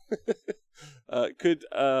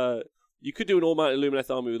 You could do an all-mounted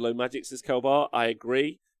Lumineth army with low magic, says Kelbar. I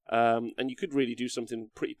agree. And you could really do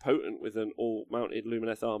something pretty potent with an all-mounted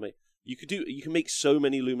Lumineth army. You can make so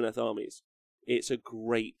many Lumineth armies. It's a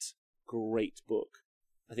great book.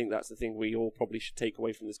 I think that's the thing we all probably should take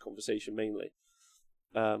away from this conversation mainly.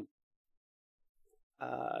 Yeah,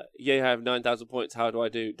 I have 9,000 points. How do I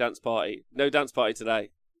do? Dance party. No dance party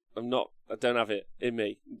today. I don't have it in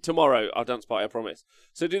me. Tomorrow, I'll dance party, I promise.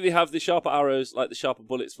 So do they have the sharper arrows like the sharper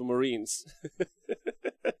bullets for Marines?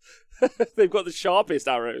 They've got the sharpest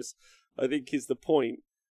arrows, I think is the point.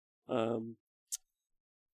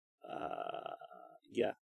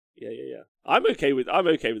 Yeah. I'm okay with the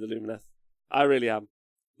Lumineth. I really am.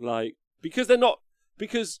 Like, because they're not,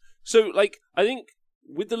 so like, I think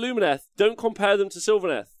with the Lumineth, don't compare them to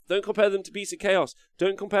Sylvaneth. Don't compare them to Beasts of Chaos.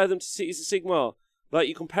 Don't compare them to Cities of Sigmar. Like,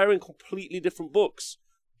 you're comparing completely different books.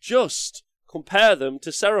 Just compare them to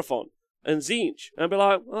Seraphon and Tzeentch and be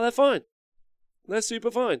like, well, they're fine. They're super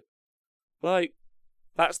fine. Like,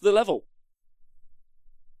 that's the level.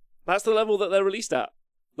 That's the level that they're released at.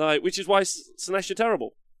 Like, which is why Slaanesh are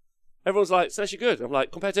terrible. Everyone's like, Slaanesh are good. I'm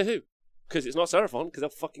like, compared to who? Because it's not Seraphon, because they'll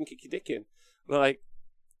fucking kick your dick in. Like,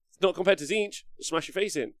 it's not compared to Tzeentch, smash your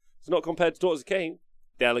face in. It's not compared to Daughters of Cain,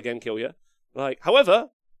 they'll again kill you. Like, however,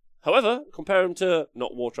 compare them to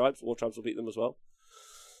not War Tribes. War Tribes will beat them as well.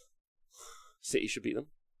 City should beat them.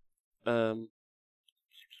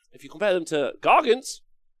 If you compare them to Gargants,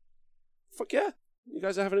 fuck yeah, you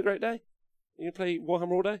guys are having a great day. You can play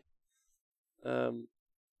Warhammer all day.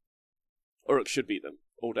 Uruk should beat them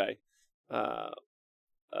all day.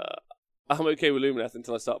 I'm okay with Lumineth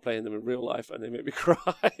until I start playing them in real life and they make me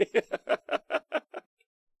cry.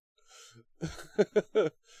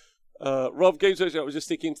 Rob, Games Workshop was just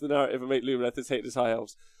sticking to the narrative and make Lumineth as hated as High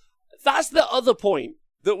Elves. That's the other point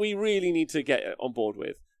that we really need to get on board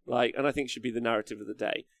with. Like, and I think should be the narrative of the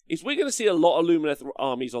day, is we're going to see a lot of Lumineth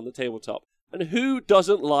armies on the tabletop. And who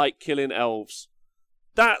doesn't like killing elves?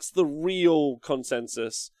 That's the real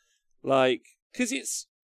consensus. Like, because it's...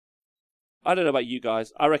 I don't know about you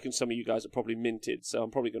guys. I reckon some of you guys are probably minted, so I'm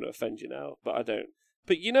probably going to offend you now, but I don't.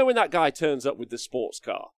 But you know when that guy turns up with the sports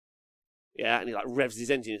car? Yeah, and he like revs his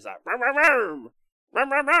engine, he's like, rum, rum, rum,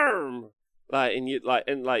 rum, rum, rum.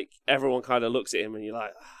 Like, everyone kind of looks at him and you're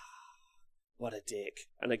like, what a dick.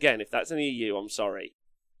 And again, if that's any of you, I'm sorry.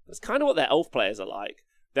 That's kind of what their elf players are like.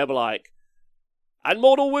 They'll be like, and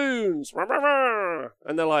mortal wounds, rum, rum, rum.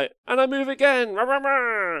 And they're like, and I move again, rum, rum,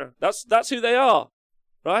 rum. That's who they are,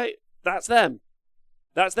 right? That's them.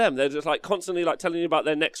 That's them. They're just like constantly like telling you about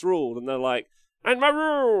their next rule, and they're like, and my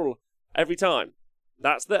rule every time.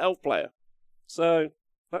 That's the elf player. So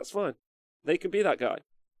that's fine. They can be that guy.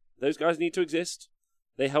 Those guys need to exist.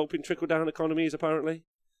 They help in trickle down economies apparently.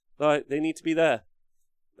 Like, they need to be there.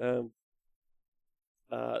 Call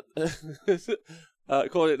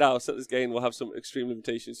it now. Set this game will have some extreme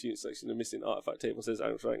limitations. Unit selection and missing artifact table, says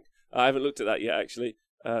Aaron Frank. I haven't looked at that yet actually.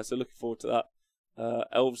 So looking forward to that.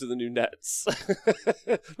 Elves are the new nets.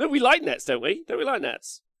 No, we like nets, don't we? Don't we like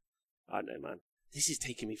nets? I don't know, man. This is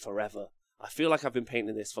taking me forever. I feel like I've been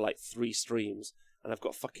painting this for like 3 streams, and I've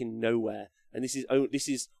got fucking nowhere. And this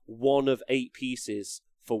is one of 8 pieces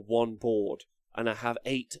for 1 board, and I have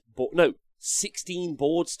 16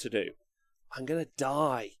 boards to do. I'm gonna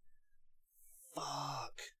die.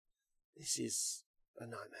 Fuck. This is a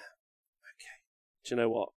nightmare. Okay. Do you know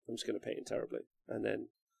what? I'm just gonna paint it terribly, and then.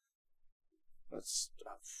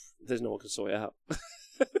 There's no one can sort it out.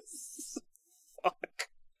 Fuck.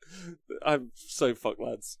 I'm so fucked,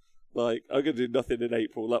 lads. Like, I'm going to do nothing in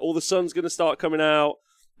April. Like, all the sun's going to start coming out.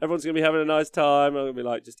 Everyone's going to be having a nice time. I'm going to be,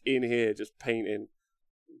 like, just in here, just painting.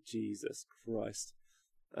 Jesus Christ.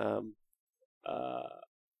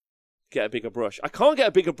 Get a bigger brush. I can't get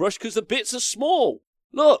a bigger brush because the bits are small.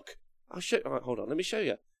 Look. I'll show you. All right, hold on. Let me show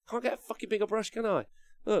you. Can't get a fucking bigger brush, can I?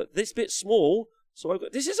 Look, this bit's small. So I've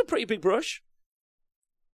got... This is a pretty big brush.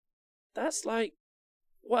 That's like,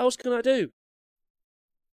 what else can I do?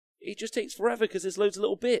 It just takes forever because there's loads of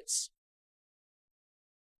little bits.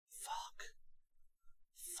 Fuck.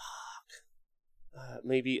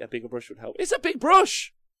 Maybe a bigger brush would help. It's a big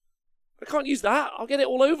brush! I can't use that. I'll get it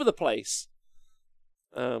all over the place.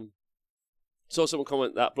 Saw someone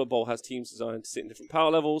comment that Blood Bowl has teams designed to sit in different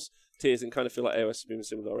power levels, tiers, and kind of feel like AOS is moving in a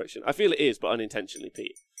similar direction. I feel it is, but unintentionally,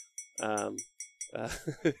 Pete.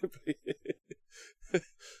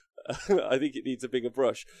 I think it needs a bigger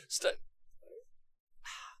brush.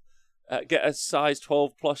 Get a size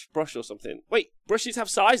 12 plush brush or something. Wait, brushes have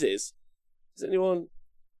sizes? Does anyone...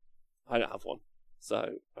 I don't have one.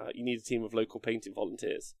 So, you need a team of local painting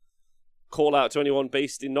volunteers. Call out to anyone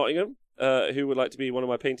based in Nottingham who would like to be one of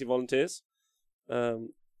my painting volunteers. That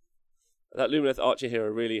Lumineth Archer hero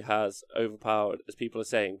really has overpowered, as people are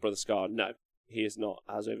saying. Brother Scar, no. He is not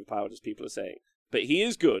as overpowered as people are saying. But he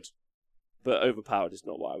is good. But overpowered is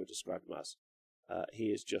not what I would describe him as. He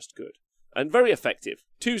is just good. And very effective.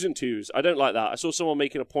 2s and 2s. I don't like that. I saw someone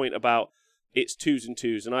making a point about it's 2s and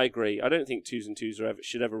 2s, and I agree. I don't think 2s and 2s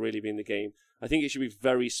should ever really be in the game. I think it should be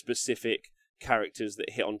very specific characters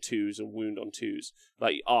that hit on 2s and wound on 2s.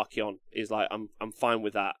 Like Archeon is like, I'm fine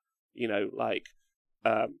with that. You know, like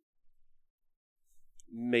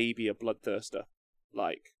maybe a Bloodthirster,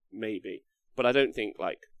 like maybe, but I don't think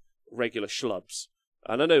like regular schlubs.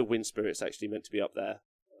 And I know Wind Spirit's actually meant to be up there,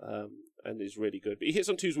 and is really good, but he hits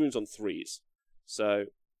on 2s, wounds on 3s. So,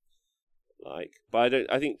 like, but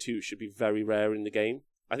I think 2 should be very rare in the game.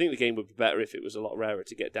 I think the game would be better if it was a lot rarer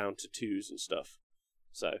to get down to 2s and stuff.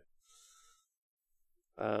 So,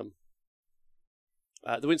 the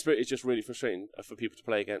Wind Spirit is just really frustrating for people to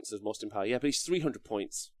play against as Moss in Power. Yeah, but he's 300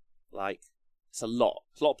 points. Like, it's a lot.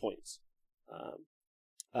 It's a lot of points.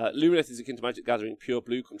 Lumineth is akin to Magic Gathering pure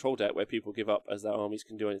blue control deck where people give up as their armies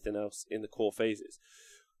can do anything else in the core phases.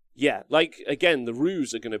 Yeah, like, again, the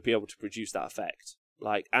Ruse are going to be able to produce that effect.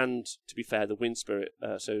 Like, and to be fair, the Wind Spirit,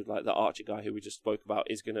 so like the Archer guy who we just spoke about,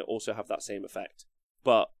 is going to also have that same effect.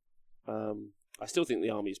 But I still think the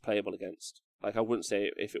army is playable against. Like, I wouldn't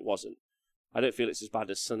say if it wasn't. I don't feel it's as bad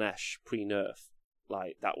as Slanesh pre-nerf.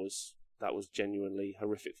 Like, that was genuinely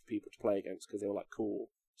horrific for people to play against because they were like, cool,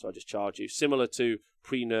 so I just charge you. Similar to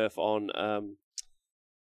pre-nerf on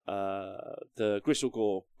the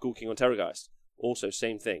Gristlegore Ghoul King on Terrorgeist. Also,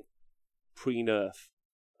 same thing. Pre-nerf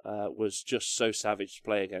was just so savage to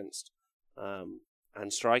play against.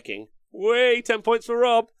 And striking. Way 10 points for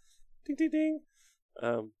Rob. Ding, ding, ding.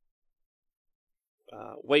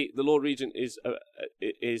 Wait, the Lord Regent is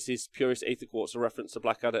his Purist Aether Quartz a reference to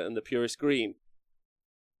Blackadder and the Purist Green?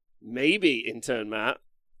 Maybe, intern Matt.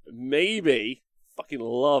 Maybe. Fucking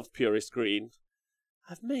love Purist Green.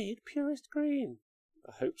 I've made Purist Green.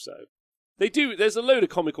 I hope so. They do. There's a load of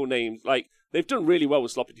comical names. Like, they've done really well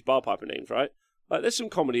with Sloppity Barpiper names, right? Like, there's some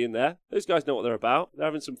comedy in there. Those guys know what they're about. They're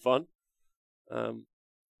having some fun.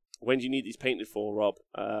 When do you need these painted for, Rob?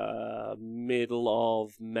 Middle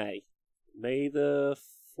of May. May the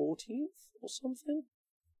 14th or something?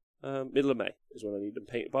 Middle of May is when I need them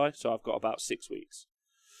painted by, so I've got about 6 weeks.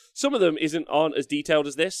 Some of them aren't as detailed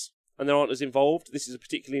as this, and they aren't as involved. This is a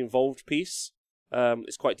particularly involved piece.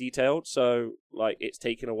 It's quite detailed, so like it's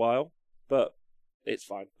taken a while, but it's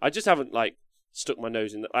fine. I just haven't like stuck my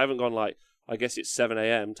nose in. I haven't gone like, I guess it's 7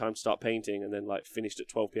 a.m. time to start painting, and then like finished at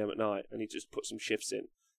 12 p.m. at night. I need to just put some shifts in.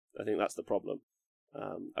 I think that's the problem.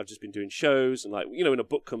 I've just been doing shows, and like, you know, when a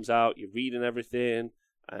book comes out, you're reading everything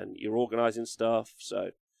and you're organising stuff.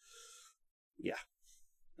 So yeah,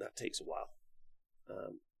 that takes a while.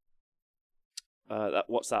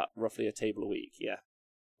 What's that? Roughly a table a week. Yeah,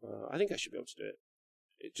 I think I should be able to do it.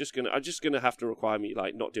 I'm just gonna have to require me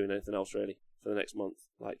like not doing anything else really for the next month.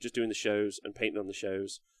 Like just doing the shows and painting on the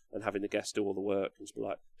shows and having the guests do all the work and just be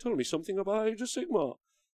like, tell me something about Age of Sigmar.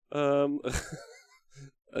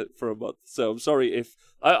 For a month. So I'm sorry if...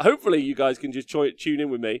 hopefully you guys can just tune in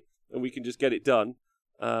with me and we can just get it done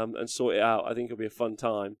and sort it out. I think it'll be a fun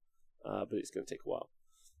time, but it's going to take a while.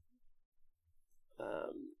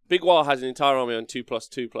 Big Wall has an entire army on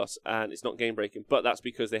 2+2+, and it's not game breaking, but that's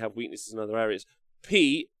because they have weaknesses in other areas.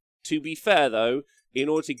 Pete, to be fair though, in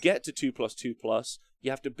order to get to 2+2+, you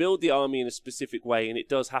have to build the army in a specific way, and it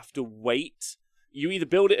does have to wait. You either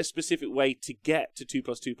build it a specific way to get to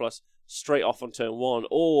 2+2+ straight off on turn 1,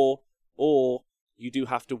 or you do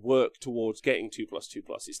have to work towards getting 2+2+.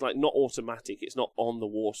 It's like not automatic. It's not on the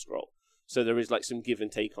war scroll. So there is like some give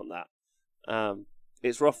and take on that.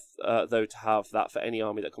 It's rough though to have that for any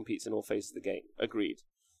army that competes in all phases of the game. Agreed.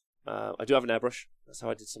 I do have an airbrush. That's how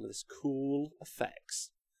I did some of this cool effects.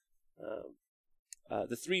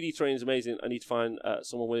 The 3D terrain is amazing. I need to find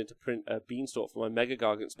someone willing to print a beanstalk for my Mega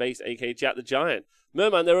Gargant Space, aka Jack the Giant.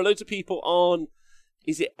 Merman, there are loads of people on,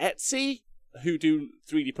 is it Etsy, who do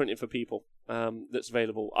 3D printing for people that's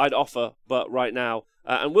available. I'd offer, but right now,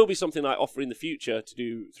 and will be something I offer in the future to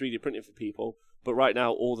do 3D printing for people, but right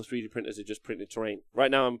now all the 3D printers are just printing terrain. Right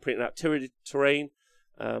now I'm printing out Tyranid terrain.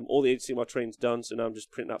 All the HCMR terrain's done, so now I'm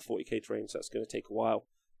just printing out 40k terrain, so that's going to take a while.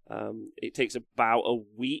 It takes about a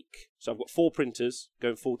week, so I've got 4 printers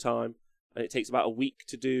going full time, and it takes about a week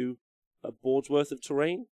to do a board's worth of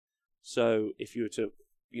terrain. So if you were to,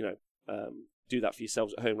 you know, do that for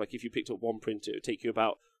yourselves at home, like if you picked up one printer, it would take you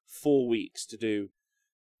about 4 weeks to do,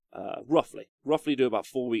 roughly do about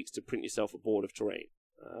 4 weeks to print yourself a board of terrain,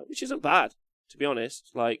 which isn't bad, to be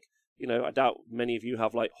honest. Like, you know, I doubt many of you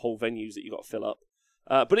have like whole venues that you got to fill up.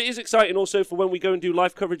 But it is exciting also for when we go and do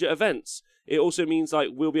live coverage at events. It also means like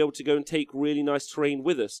we'll be able to go and take really nice terrain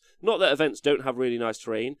with us. Not that events don't have really nice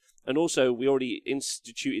terrain. And also we already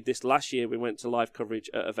instituted this last year. We went to live coverage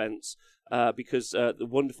at events because the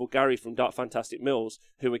wonderful Gary from Dark Fantastic Mills,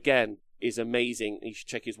 who again is amazing. You should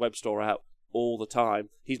check his web store out all the time.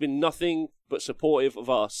 He's been nothing but supportive of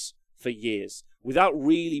us for years. without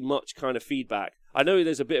really much kind of feedback. I know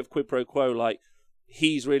there's a bit of quid pro quo, like,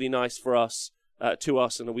 he's really nice for us, to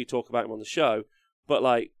us, and we talk about him on the show, but,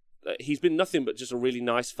 like, he's been nothing but just a really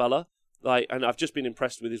nice fella, like, and I've just been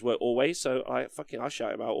impressed with his work always, so I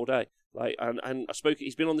shout him out all day, like, and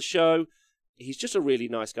he's been on the show, he's just a really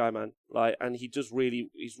nice guy, man, like, and he's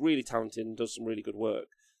really talented and does some really good work.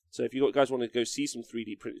 So if you guys want to go see some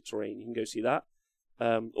 3D printed terrain, you can go see that.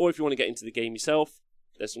 Or if you want to get into the game yourself,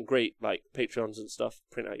 there's some great, like, Patreons and stuff,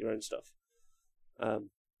 print out your own stuff.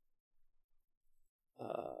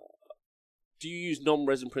 Do you use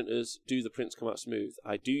non-resin printers? Do the prints come out smooth?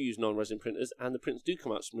 I do use non-resin printers, and the prints do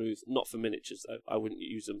come out smooth, not for miniatures, though. I wouldn't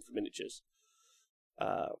use them for miniatures.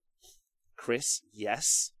 Chris,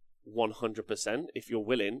 yes, 100%. If you're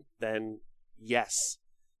willing, then yes,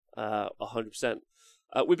 100%.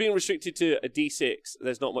 We're being restricted to a D6.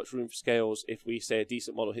 There's not much room for scales. If we say a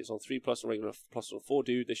decent model hits on 3+ and regular plus on 4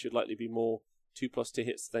 do, there should likely be more 2+ to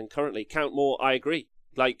hits than currently. Count more, I agree.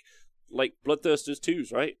 Like Bloodthirster's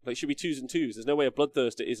 2s, right? Like, should be 2s and 2s. There's no way a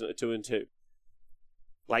Bloodthirster isn't a 2 and 2.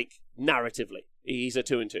 Like, narratively, he's a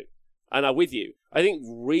 2 and 2. And I'm with you. I think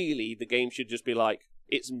really the game should just be like,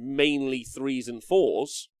 it's mainly 3s and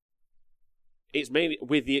 4s. It's mainly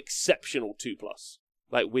with the exceptional 2+.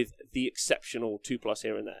 Like, with the exceptional 2+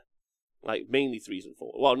 here and there. Like, mainly 3s and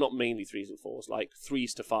 4s. Well, not mainly 3s and 4s. Like,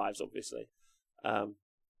 3s to 5s, obviously. Oh,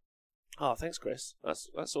 thanks, Chris.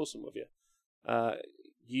 That's awesome of you.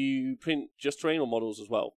 You print just terrain or models as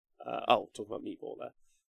well? Talking about Meatball there.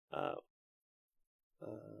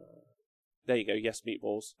 There you go. Yes,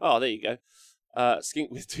 Meatballs. Oh, there you go.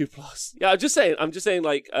 Skink with 2+. Yeah, I'm just saying,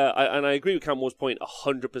 like, and I agree with Cammore's point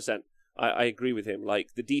 100%. I agree with him.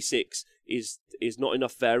 Like, the D6 is not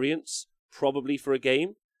enough variance, probably, for a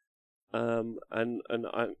game.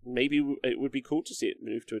 Maybe it would be cool to see it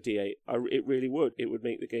move to a D8. It really would. It would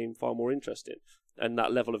make the game far more interesting, and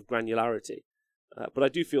that level of granularity. But I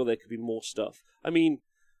do feel there could be more stuff. I mean,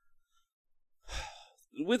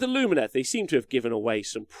 with Illumineth, they seem to have given away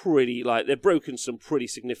some pretty, like, they've broken some pretty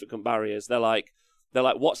significant barriers. They're like,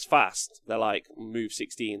 what's fast? They're like, move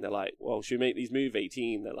 16. They're like, well, should we make these move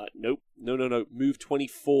 18? They're like, nope, no, move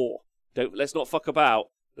 24. Let's not fuck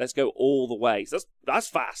about. Let's go all the way. So that's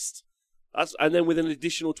fast. And then with an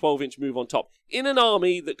additional 12-inch move on top. In an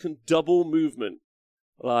army that can double movement,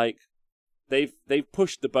 like, they've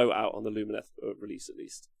pushed the boat out on the Lumineth release at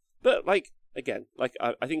least. But, like, again, like,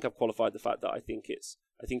 I think I've qualified the fact that I think it's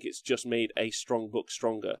just made a strong book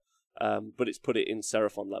stronger, but it's put it in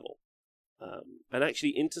Seraphon level. And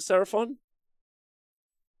actually into Seraphon,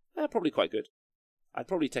 probably quite good. I'd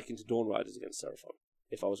probably take into Dawn Riders against Seraphon,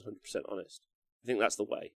 if I was 100% honest. I think that's the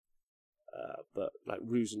way. But, like,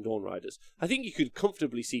 Ruse and Dawn Riders. I think you could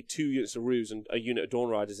comfortably see 2 units of Ruse and a unit of Dawn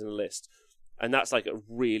Riders in a list. And that's, like, a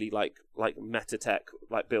really, like meta tech,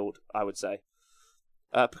 like, build, I would say.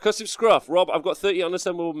 Percussive Scruff. Rob, I've got 30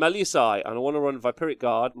 unassembled Meliusai, and I want to run Viperic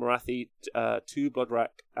Guard, Morathi, 2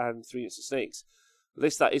 Bloodrack, and 3 units of Snakes.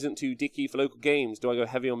 List that isn't too dicky for local games. Do I go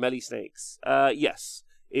heavy on melee snakes? Yes.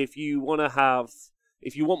 If you want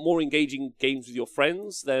more engaging games with your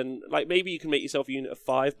friends, then, like, maybe you can make yourself a unit of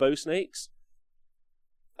 5 bow snakes.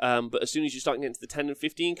 But as soon as you start getting to the 10 and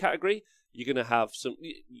 15 category, you're going to have some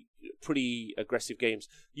pretty aggressive games.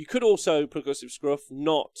 You could also, Percussive Scruff,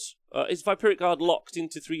 not... is Viperic Guard locked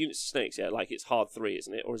into 3 units of snakes? Yeah, like, it's hard 3,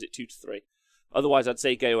 isn't it? Or is it 2 to 3? Otherwise, I'd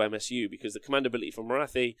say Geo MSU, because the command ability for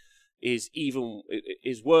Morathi is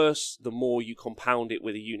worse the more you compound it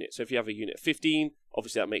with a unit. So if you have a unit of 15,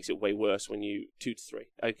 obviously that makes it way worse when you 2 to 3.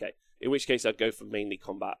 Okay, in which case I'd go for mainly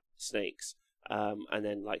combat snakes, and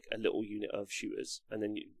then, like, a little unit of shooters, and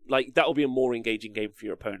then that'll be a more engaging game for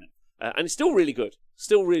your opponent, and it's still really good,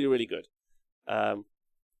 still really, really good.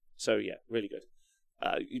 So yeah, really good.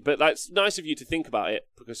 But that's nice of you to think about it,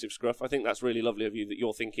 Percussive Scruff. I think that's really lovely of you that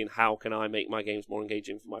you're thinking, how can I make my games more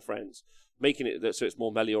engaging for my friends? Making it so it's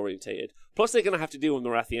more melee orientated. Plus, they're going to have to deal with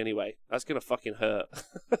Morathi anyway. That's going to fucking hurt.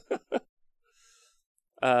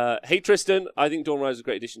 Hey Tristan, I think Dawn Rise is a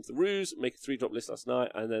great addition to the Ruse. Make a 3-drop list last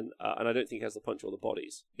night, and then and I don't think it has the punch or the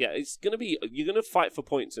bodies. Yeah, it's going to be, you're going to fight for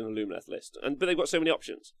points in a Lumineth list, but they've got so many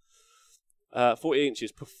options. 40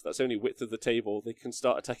 inches, poof, that's only width of the table. They can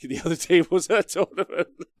start attacking the other tables at a tournament.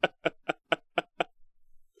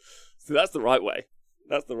 So that's the right way.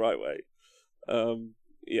 That's the right way.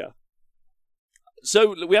 Yeah.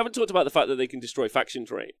 So we haven't talked about the fact that they can destroy faction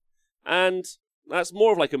terrain. And that's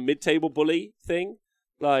more of like a mid-table bully thing.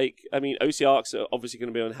 Like, I mean, OCRs are obviously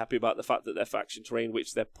going to be unhappy about the fact that their faction terrain,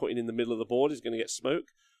 which they're putting in the middle of the board, is going to get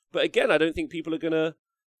smoked. But again, I don't think people are going to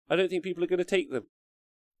take them.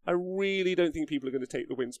 I really don't think people are going to take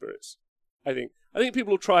the Wind Spirits. I think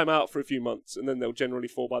people will try them out for a few months and then they'll generally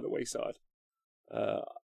fall by the wayside.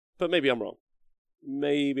 But maybe I'm wrong.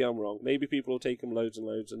 Maybe people will take them loads and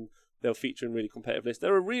loads and they'll feature in really competitive lists.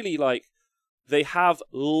 There are really they have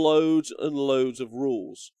loads and loads of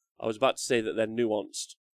rules. I was about to say that they're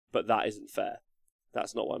nuanced, but that isn't fair.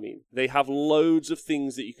 That's not what I mean. They have loads of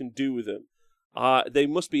things that you can do with them. They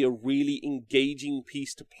must be a really engaging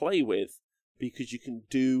piece to play with because you can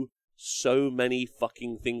do so many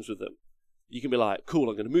fucking things with them. You can be like, cool,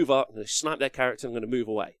 I'm going to move up, I'm going to snipe their character, I'm going to move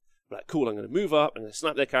away. Like, cool, I'm going to move up, I'm going to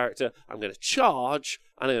snipe their character, I'm going to charge,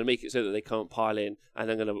 and I'm going to make it so that they can't pile in,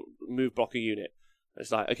 and I'm going to move block a unit. And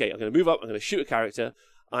it's like, okay, I'm going to move up, I'm going to shoot a character,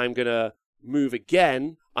 I'm going to move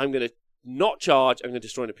again, I'm going to not charge, I'm going to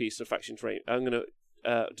destroy a piece of faction terrain. I'm going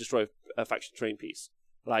to destroy a faction terrain piece.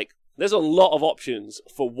 Like, there's a lot of options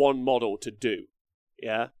for one model to do.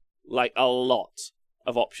 Yeah? Like, a lot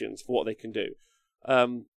of options for what they can do.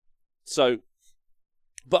 But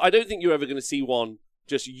I don't think you're ever going to see one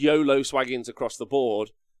just YOLO swaggins across the board,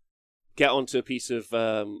 get onto a piece of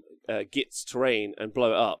Git's terrain and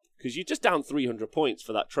blow it up. Because you're just down 300 points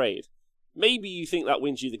for that trade. Maybe you think that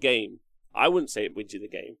wins you the game. I wouldn't say it wins you the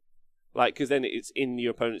game. Like, because then it's in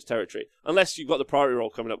your opponent's territory. Unless you've got the priority roll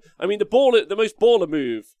coming up. I mean, the most baller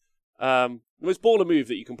move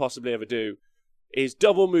that you can possibly ever do is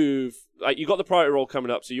double move. Like, you got the priority roll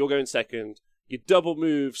coming up, so you're going second. You double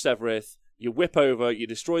move Severith. You whip over. You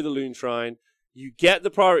destroy the Loon Shrine. You get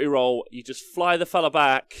the priority roll. You just fly the fella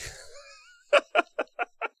back.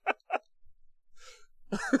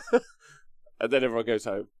 And then everyone goes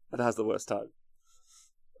home and has the worst time.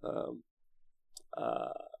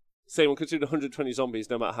 Say one consider 120 zombies,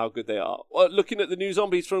 no matter how good they are. Well, looking at the new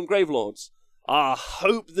zombies from Gravelords. I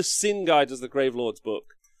hope the Sin guy does the Gravelords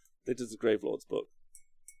book. They does the Gravelords book.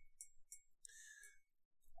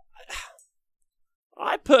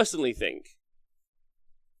 I personally think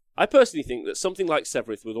that something like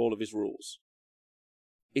Severith with all of his rules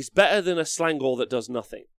is better than a Slangor that does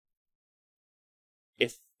nothing.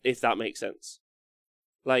 If that makes sense.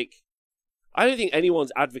 Like, I don't think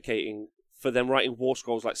anyone's advocating for them writing war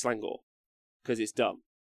scrolls like Slangor, because it's dumb.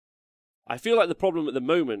 I feel like the problem at the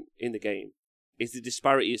moment in the game is the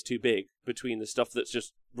disparity is too big between the stuff that's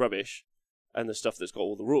just rubbish and the stuff that's got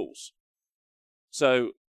all the rules.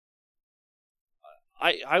 So,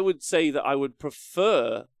 I would say that I would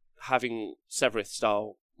prefer having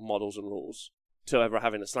Severith-style models and rules to ever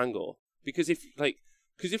having a Slangor, because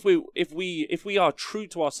if we are true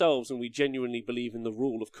to ourselves and we genuinely believe in the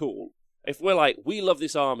rule of cool, if we're like, we love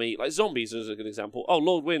this army, like Zombies is a good example. Oh,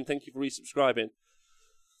 Lord Wynn, thank you for resubscribing.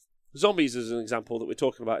 Zombies is an example that we're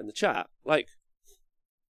talking about in the chat. Like,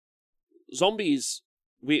 Zombies,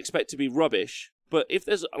 we expect to be rubbish, but if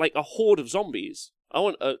there's like a horde of zombies, I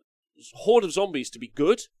want a horde of zombies to be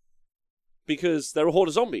good, because they're a horde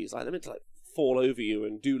of zombies. Like, they're meant to like fall over you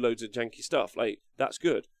and do loads of janky stuff. Like, that's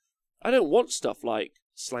good. I don't want stuff like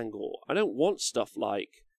Slangor. I don't want stuff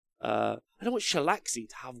like I don't want Shalaxi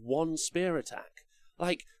to have one spear attack.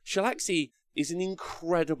 Like, Shalaxi is an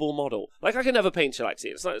incredible model. Like, I can never paint Shalaxi.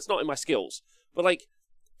 It's not in my skills. But, like,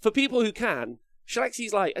 for people who can,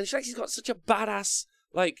 Shalaxi's like... And Shalaxi's got such a badass,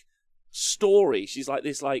 like, story. She's like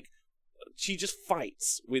this, like... She just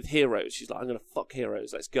fights with heroes. She's like, I'm going to fuck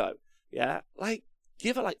heroes. Let's go. Yeah? Like,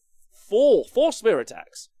 give her, like, four spear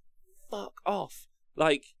attacks. Fuck off.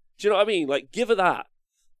 Like, do you know what I mean? Like, give her that.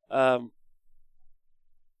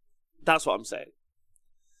 That's what I'm saying.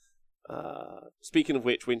 Speaking of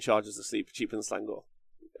which, wind charges are cheaper than Slangor.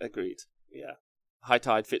 Agreed. Yeah. High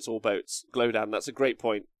tide fits all boats. Glowdown. That's a great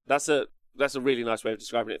point. That's a really nice way of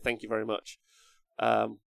describing it. Thank you very much. Yeah,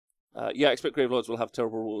 I expect Gravelords will have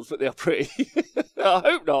terrible rules, but they are pretty. I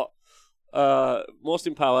hope not.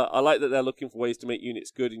 Morstin Power. I like that they're looking for ways to make units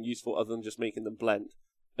good and useful other than just making them blend.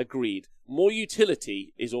 Agreed. More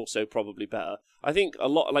utility is also probably better. I think a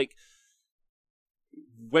lot, like,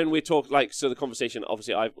 when we're talking, like, so the conversation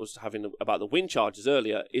obviously I was having about the wind chargers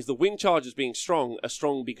earlier, is the wind chargers being strong are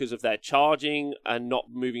strong because of their charging and not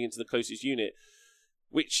moving into the closest unit,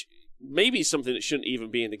 which maybe is something that shouldn't even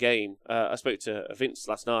be in the game. I spoke to Vince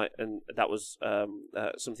last night, and that was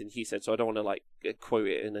something he said, so I don't want to, like, quote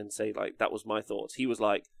it and then say, like, that was my thoughts. He was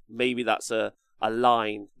like, maybe that's a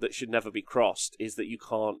line that should never be crossed, is that you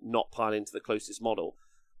can't not pile into the closest model.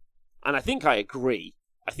 And I think I agree,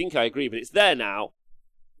 but it's there now,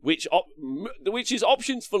 which is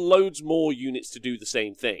options for loads more units to do the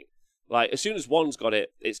same thing. Like, as soon as one's got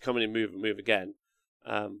it, it's coming in, move again.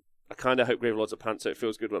 I kind of hope Gravelords are pants, so it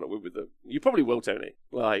feels good when I win with them. You probably will, Tony.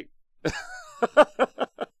 Like,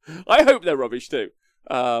 I hope they're rubbish too.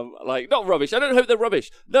 Like, not rubbish. I don't hope they're rubbish.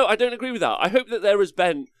 No, I don't agree with that. I hope that they're as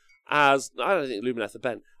bent as... I don't think Lumineth are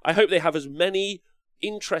bent. I hope they have as many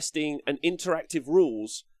interesting and interactive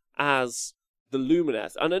rules as the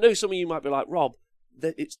Lumineth. And I know some of you might be like, Rob,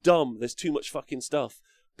 it's dumb. There's too much fucking stuff.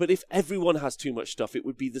 But if everyone has too much stuff, it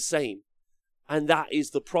would be the same. And that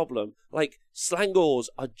is the problem. Like, Slangors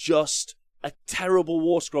are just a terrible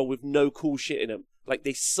war scroll with no cool shit in them. Like,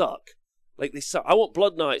 they suck. Like, they suck. I want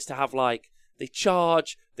Blood Knights to have, like, they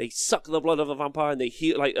charge, they suck the blood of a vampire, and they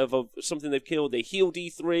heal, like, of something they've killed. They heal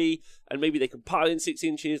D3, and maybe they can pile in 6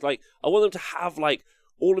 inches. Like, I want them to have, like,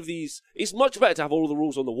 all of these... It's much better to have all of the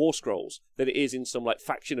rules on the war scrolls than it is in some, like,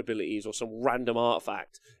 faction abilities or some random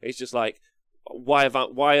artifact. It's just like, why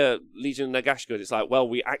are Legion of Nagash good? It's like, well,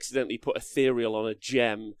 we accidentally put Ethereal on a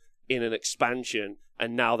gem in an expansion,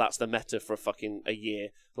 and now that's the meta for fucking a year.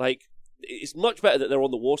 Like, it's much better that they're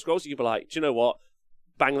on the war scrolls. You can be like, do you know what?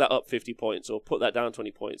 Bang that up 50 points or put that down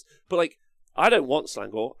 20 points. But, like, I don't want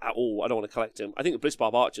Slangor at all. I don't want to collect him. I think the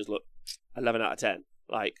Blitzbarb Archers look 11 out of 10.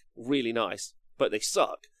 Like, really nice. But they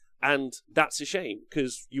suck. And that's a shame,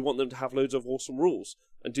 because you want them to have loads of awesome rules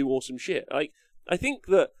and do awesome shit. Like, I think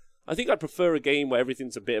I'd prefer a game where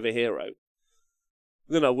everything's a bit of a hero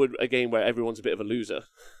than I would a game where everyone's a bit of a loser.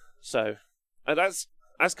 So, and that's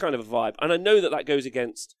kind of a vibe. And I know that goes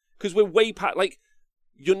against... Because we're way past... Like,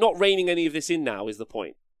 you're not reining any of this in now, is the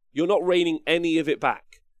point. You're not reining any of it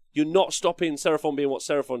back. You're not stopping Seraphon being what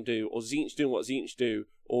Seraphon do, or Tzeentch doing what Tzeentch do,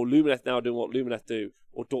 or Lumineth now doing what Lumineth do,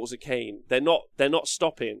 or Daughters of Cain. They're not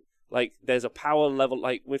stopping. Like, there's a power level...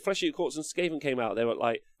 Like, when Flesh Eater Courts and Skaven came out, they were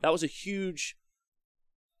like... That was a huge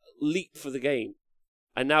leap for the game.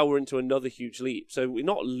 And now we're into another huge leap. So we're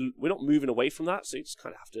not moving away from that, so you just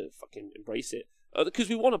kind of have to fucking embrace it. Because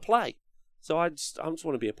we want to play. So I just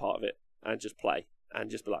want to be a part of it and just play and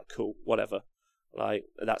just be like, cool, whatever. Like,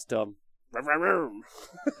 that's dumb.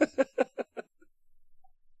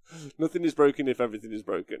 Nothing is broken if everything is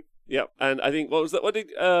broken. Yep. And I think what did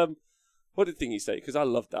Thingy say? Because I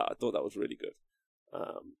loved that. I thought that was really good.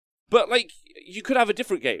 But like, you could have a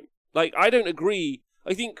different game. Like, I don't agree.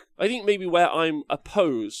 I think maybe where I'm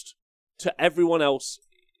opposed to everyone else,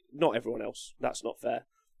 not everyone else. That's not fair.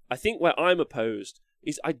 I think where I'm opposed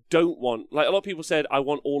is I don't want, like a lot of people said, I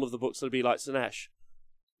want all of the books to be like Slaanesh.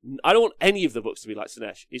 I don't want any of the books to be like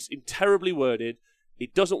Slaanesh. It's terribly worded.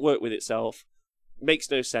 It doesn't work with itself. Makes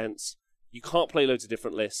no sense. You can't play loads of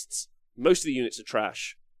different lists. Most of the units are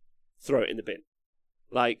trash. Throw it in the bin.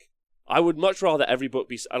 Like, I would much rather every book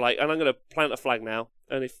be, like, and I'm going to plant a flag now,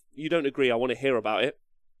 and if you don't agree, I want to hear about it.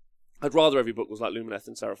 I'd rather every book was like Lumineth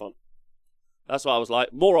and Seraphon. That's what I was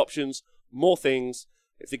like. More options, more things.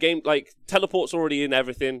 If the game, like, teleport's already in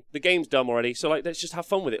everything, the game's dumb already, so, like, let's just have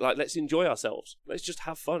fun with it. Like, let's enjoy ourselves. Let's just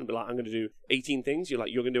have fun. Be like, I'm going to do 18 things. You're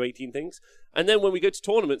like, you're going to do 18 things. And then when we go to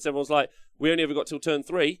tournaments, everyone's like, we only ever got till turn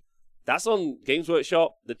 3. That's on Games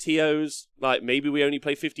Workshop, the TOs. Like, maybe we only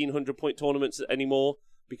play 1,500-point tournaments anymore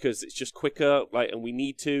because it's just quicker, like, and we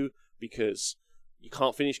need to because you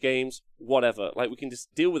can't finish games, whatever. Like, we can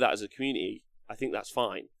just deal with that as a community. I think that's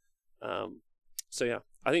fine. So, yeah.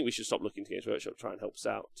 I think we should stop looking to Games Workshop, try and help us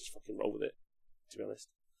out. Just fucking roll with it, to be honest.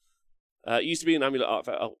 It used to be an amulet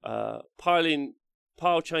artifact.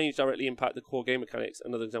 Pile change directly impact the core game mechanics.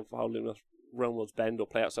 Another example of how Luminous Realm Lords bend or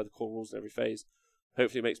play outside the core rules in every phase.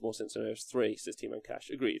 Hopefully it makes more sense in AOS 3, says Team and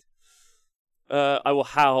Cash. Agreed. I will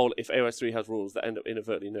howl if AOS 3 has rules that end up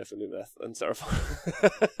inadvertently nerfing Lumineth and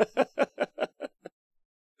Seraphon.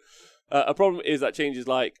 A problem is that changes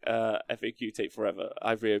like FAQ take forever.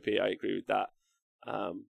 Ivory OP, I agree with that.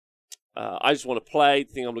 I just want to play.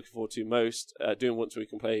 The thing I'm looking forward to most, doing once we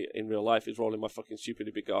can play in real life, is rolling my fucking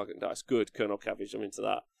stupidly big Gargant dice. Good, Colonel Cabbage, I'm into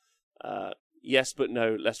that. Yes, but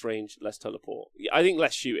no, less range, less teleport. I think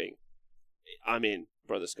less shooting. I'm in,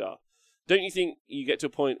 Brother Scar. Don't you think you get to a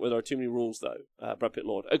point where there are too many rules, though? Brad Pitt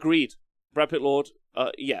Lord. Agreed. Brad Pitt Lord,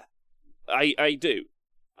 yeah. I do.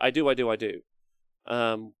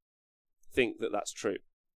 Think that that's true.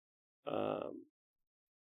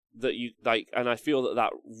 That you like, and I feel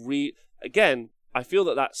that again, I feel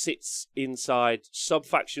that sits inside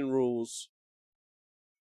sub-faction rules,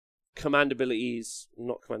 command abilities,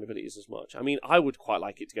 not command abilities as much. I mean, I would quite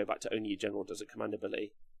like it to go back to only a general does a command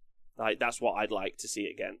ability. Like, that's what I'd like to see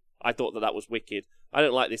again. I thought that was wicked. I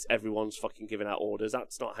don't like this everyone's fucking giving out orders.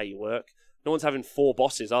 That's not how you work. No one's having 4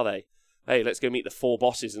 bosses, are they? Hey, let's go meet the 4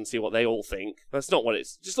 bosses and see what they all think. That's not what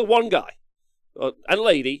it's. Just the one guy. And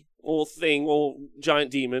lady, or thing, or giant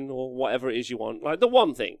demon, or whatever it is you want. Like, the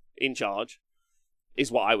one thing in charge is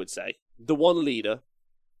what I would say. The one leader.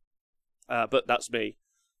 But that's me.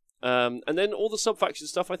 And then all the sub-faction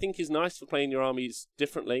stuff I think is nice for playing your armies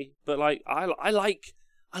differently. But, like, I've liked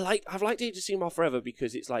Age of Sigmar forever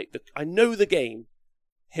because it's like, I know the game.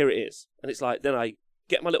 here it is. And it's like, then I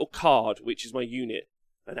get my little card, which is my unit,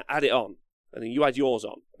 and I add it on. And then you add yours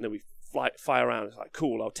on. And then we fly around. It's like,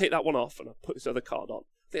 cool, I'll take that one off and I'll put this other card on.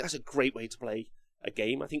 I think that's a great way to play a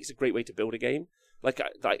game. I think it's a great way to build a game.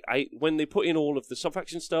 When they put in all of the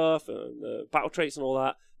sub-faction stuff and the battle traits and all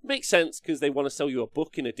that, it makes sense because they want to sell you a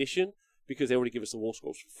book in addition because they already give us the War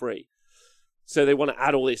Scrolls for free. So they want to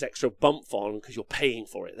add all this extra bump on because you're paying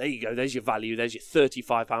for it. There you go. There's your value. There's your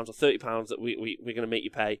 £35 or £30 that we're going to make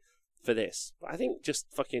you pay for this. But I think just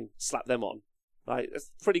fucking slap them on. Like,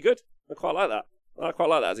 that's pretty good. I quite like that. I quite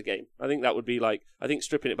like that as a game. I think that would be like, I think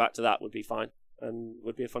stripping it back to that would be fine and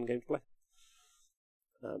would be a fun game to play.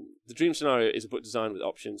 The dream scenario is a book designed with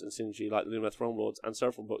options and synergy like the Lumineth Realm Lords and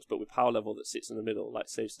Seraphon books, but with power level that sits in the middle, like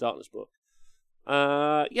Saves Darkness book.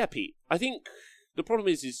 Yeah, Pete. I think the problem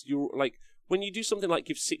is you're like, when you do something like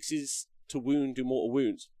give 6s to wound, do mortal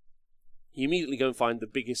wounds, you immediately go and find the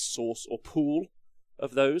biggest source or pool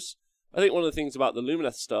of those. I think one of the things about the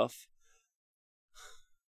Lumineth stuff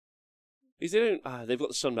is they've got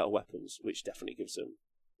the Sunmetal weapons, which definitely gives them.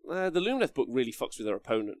 The Lumineth book really fucks with their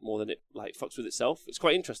opponent more than it fucks with itself. It's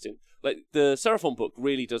quite interesting. Like the Seraphon book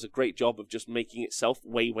really does a great job of just making itself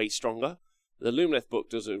way, way stronger. The Lumineth book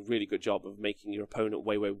does a really good job of making your opponent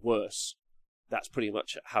way, way worse. That's pretty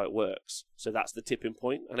much how it works. So that's the tipping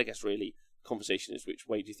point. And I guess really, conversation is which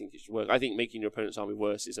way do you think it should work? I think making your opponent's army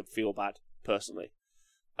worse is a feel bad, personally.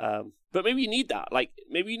 But maybe you need that. Like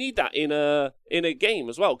maybe you need that in a game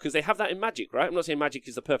as well, because they have that in Magic, right? I'm not saying Magic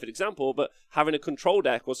is the perfect example, but having a control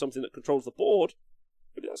deck or something that controls the board,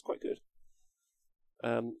 maybe that's quite good.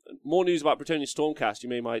 More news about Bretonnian Stormcast. You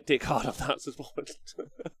made my dick hard on that as well.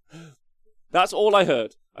 That's all I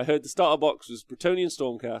heard. I heard the starter box was Bretonnian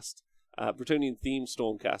Stormcast, Bretonnian themed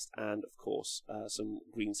Stormcast, and of course some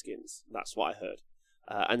greenskins. That's what I heard.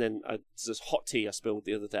 And then there's hot tea I spilled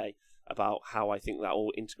the other day about how I think that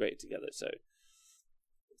all integrated together. So,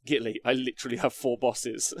 Gitli, I literally have 4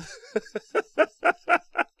 bosses.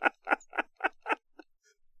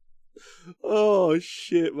 Oh,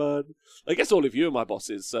 shit, man. I guess all of you are my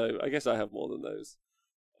bosses, so I guess I have more than those.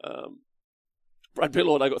 Brad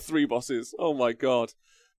Billord, I got 3 bosses. Oh, my God.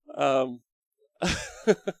 I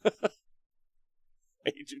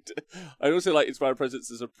also like Inspired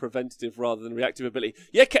Presence as a preventative rather than reactive ability.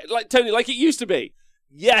 Yeah, like Tony, like it used to be.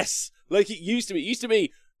 Yes, like it used to be. It used to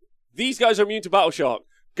be, these guys are immune to Battle Shock.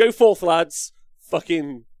 Go forth, lads.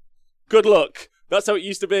 Fucking good luck. That's how it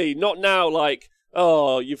used to be. Not now, like,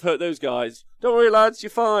 oh, you've hurt those guys. Don't worry, lads, you're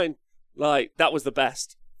fine. Like, that was the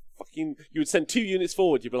best. Fucking, you would send 2 units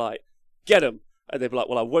forward. You'd be like, get them. And they'd be like,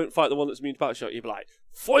 well, I won't fight the one that's immune to Battle Shock. You'd be like,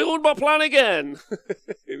 foiled my plan again.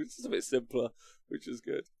 It was just a bit simpler, which is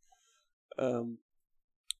good.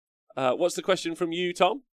 What's the question from you,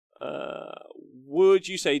 Tom? Would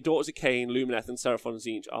you say Daughters of Cain, Lumineth, and Seraphon and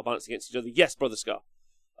Tzeentch are balanced against each other? Yes, Brother Scar.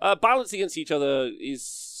 Balanced against each other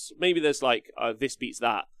is, maybe there's like, this beats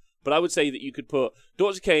that. But I would say that you could put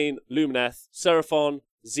Daughters of Cain, Lumineth, Seraphon,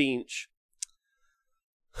 Tzeentch.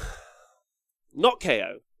 Not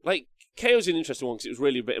KO. Like, KO's an interesting one because it was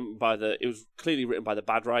really written by it was clearly written by the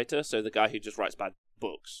bad writer, so the guy who just writes bad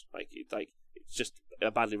books. It's just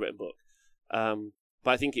a badly written book.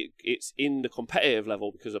 But I think it's in the competitive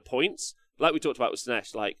level because of points. Like we talked about with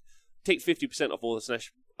Slaanesh, like, take 50% off all the Slaanesh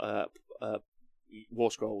War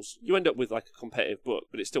Scrolls. You end up with, like, a competitive book,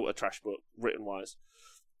 but it's still a trash book, written-wise.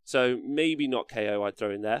 So maybe not KO I'd throw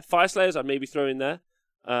in there. Fire Slayers I'd maybe throw in there.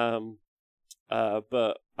 But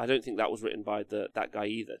I don't think that was written by that guy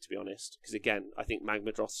either, to be honest. Because, again, I think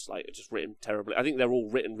Magmadroth's, like, just written terribly. I think they're all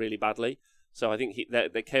written really badly. So I think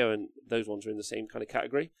the KO and those ones are in the same kind of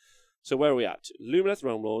category. So where are we at? Lumineth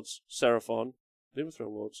Realm Lords, Seraphon,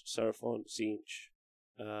 Tzeentch,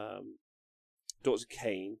 Daughters of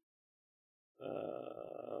Cain,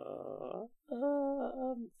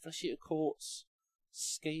 Flesh Eater Courts,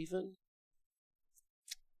 Skaven.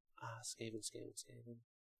 Skaven.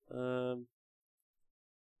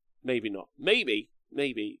 Maybe not. Maybe.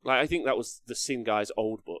 Like, I think that was the Sin Guy's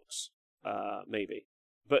old books. Maybe.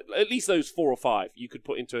 But at least those 4 or 5 you could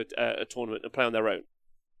put into a tournament and play on their own.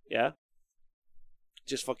 Yeah?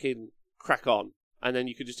 Just fucking crack on. And then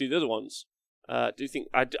you could just do the other ones. Do you think...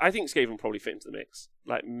 I think Skaven probably fit into the mix.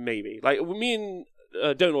 Like, maybe. Like, me and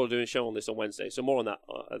Donald are doing a show on this on Wednesday, so more on that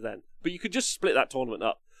then. But you could just split that tournament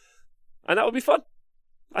up. And that would be fun.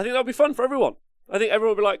 I think that would be fun for everyone. I think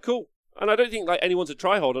everyone would be like, cool. And I don't think, like, anyone's a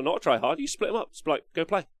tryhard or not a tryhard. You split them up. Just like, go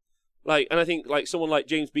play. Like, and I think, like, someone like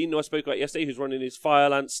James Bean, who I spoke about yesterday, who's running his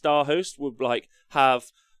Firelance Star Host, would, like,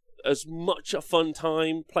 have as much a fun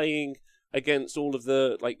time playing against all of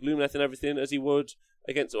the, like, Lumineth and everything as he would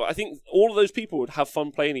against. I think all of those people would have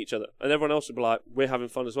fun playing each other, and everyone else would be like, "We're having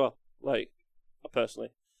fun as well." Like, personally,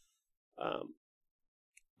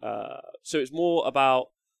 so it's more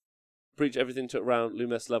about breach everything to around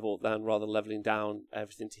Luminous level than rather than leveling down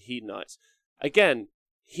everything to Hedonites. Again,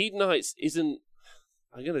 Hedonites isn't.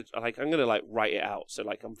 I'm gonna write it out so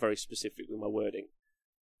like I'm very specific with my wording.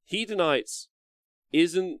 Hedonites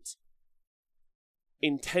isn't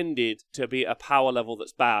intended to be a power level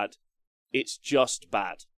that's bad. It's just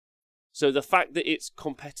bad. So the fact that it's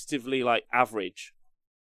competitively like average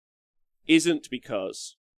isn't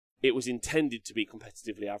because it was intended to be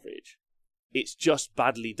competitively average. It's just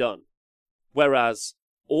badly done. Whereas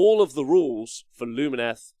all of the rules for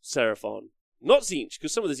Lumineth, Seraphon, not Tzeentch,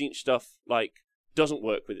 because some of the Tzeentch stuff like doesn't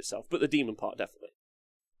work with itself, but the demon part definitely.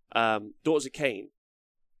 Daughters of Cain,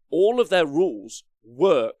 all of their rules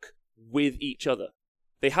work with each other.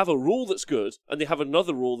 They have a rule that's good, and they have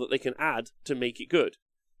another rule that they can add to make it good,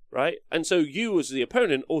 right? And so you, as the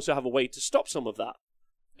opponent, also have a way to stop some of that.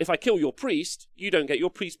 If I kill your priest, you don't get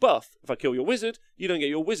your priest buff. If I kill your wizard, you don't get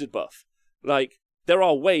your wizard buff. Like, there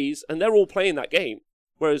are ways, and they're all playing that game.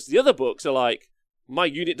 Whereas the other books are like, my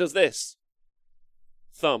unit does this.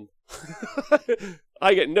 Thumb.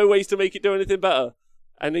 I get no ways to make it do anything better.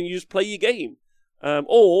 And then you just play your game.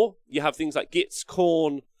 Or you have things like Gitz,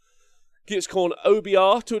 Khorne,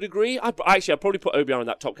 OBR to a degree. I'd probably put OBR in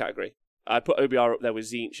that top category. I'd put OBR up there with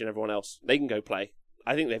Tzeentch and everyone else. They can go play.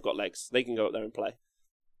 I think they've got legs. They can go up there and play.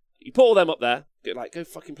 You put all them up there, go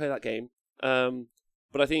fucking play that game.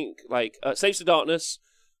 But I think, like, Saves to Darkness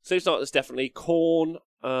definitely. Khorne,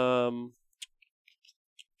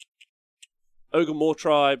 Ogre Moor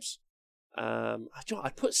Tribes.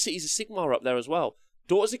 I'd put Cities of Sigmar up there as well.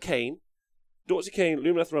 Daughters of Cain,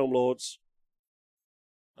 Lumineth Realm Lords,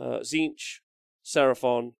 Tzeentch,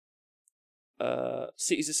 Seraphon,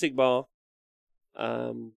 Cities of Sigmar.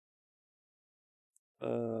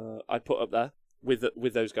 I'd put up there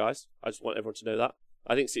with those guys. I just want everyone to know that.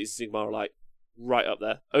 I think Cities of Sigmar are like right up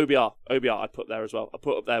there. OBR I'd put there as well. I'd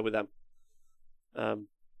put up there with them.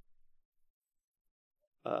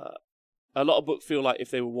 A lot of books feel like if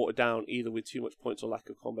they were watered down, either with too much points or lack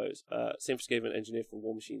of combos. Same for Skaven, Engineer for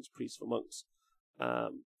War Machines, Priests for Monks.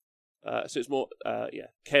 So it's more,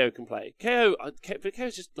 KO can play. But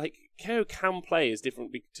KO's just like, KO can play is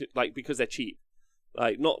different because they're cheap.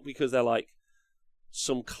 Like, not because they're like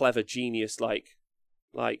some clever genius like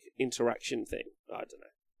interaction thing. I don't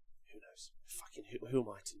know. Who knows? Fucking who am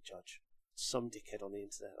I to judge? Some dickhead on the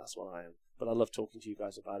internet. That's what I am. But I love talking to you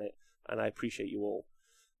guys about it, and I appreciate you all.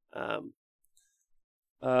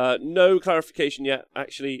 No clarification yet,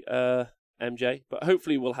 actually, MJ, but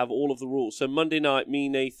hopefully we'll have all of the rules. So Monday night, me,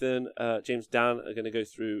 Nathan, James, Dan are going to go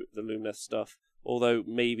through the Lumineth stuff, although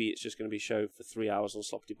maybe it's just going to be a show for 3 hours on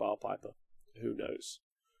Sloppy Bar Piper. Who knows?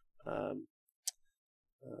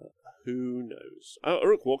 Who knows?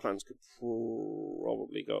 Uruk Warclans could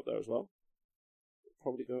probably go up there as well.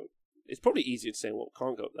 It's probably easier to say what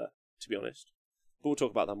can't go up there, to be honest. But we'll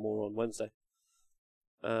talk about that more on Wednesday.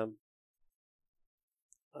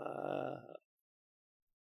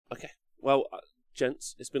 Okay. Well,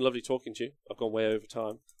 gents, it's been lovely talking to you. I've gone way over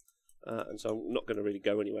time. And so I'm not going to really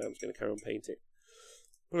go anywhere. I'm just going to carry on painting.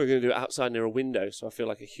 But we're going to do it outside near a window, so I feel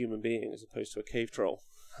like a human being as opposed to a cave troll.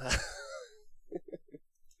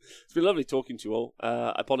 It's been lovely talking to you all.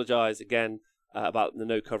 I apologise again about the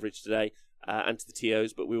no coverage today and to the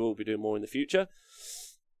TOs, but we will be doing more in the future.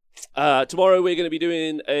 Tomorrow we're going to be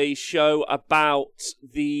doing a show about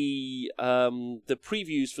the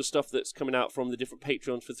previews for stuff that's coming out from the different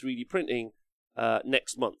Patreons for 3D printing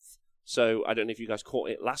next month. So I don't know if you guys caught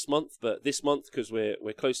it last month, but this month, because we're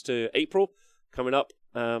close to April coming up,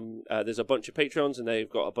 there's a bunch of Patreons and they've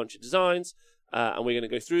got a bunch of designs, and we're going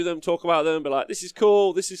to go through them, talk about them, be like, this is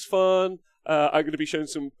cool, this is fun. I'm going to be showing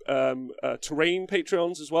some terrain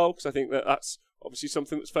Patreons as well, because I think that's obviously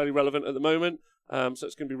something that's fairly relevant at the moment. So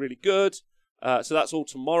it's going to be really good. So that's all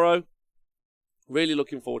tomorrow. Really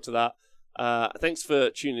looking forward to that. Thanks for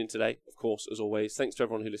tuning in today, of course, as always. Thanks to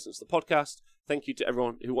everyone who listens to the podcast. Thank you to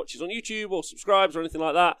everyone who watches on YouTube or subscribes or anything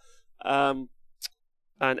like that. And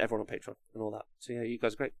everyone on Patreon and all that. So yeah, you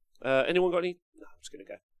guys are great. Anyone got any? No, I'm just going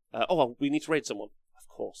to go. Well, we need to raid someone. Of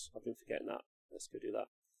course. I've been forgetting that. Let's go do that.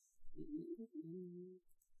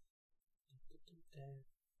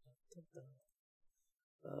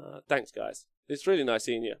 Thanks, guys. It's really nice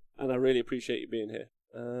seeing you, and I really appreciate you being here.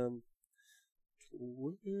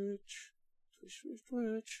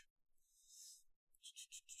 Twitch.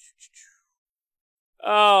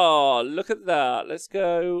 Oh, look at that. Let's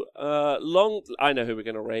go. I know who we're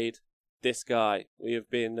going to raid. This guy. We have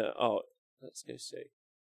been... let's go see.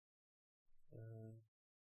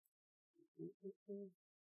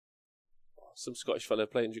 Some Scottish fellow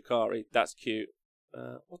playing Jukari. That's cute.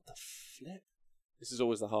 What the flip? This is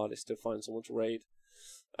always the hardest to find someone to raid.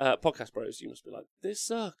 Podcast bros, you must be like, this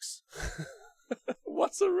sucks.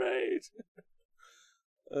 What's a raid?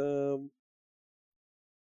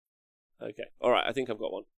 Okay. Alright, I think I've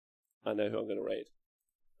got one. I know who I'm going to raid.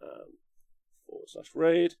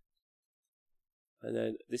 /raid. And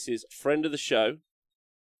then this is friend of the show.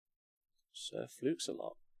 Sir Flukes a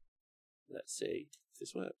lot. Let's see if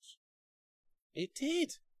this works. It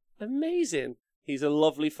did. Amazing. He's a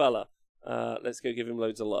lovely fella. Let's go give him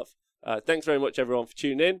loads of love. Thanks very much, everyone, for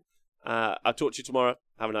tuning in. I'll talk to you tomorrow.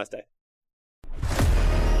 Have a nice day.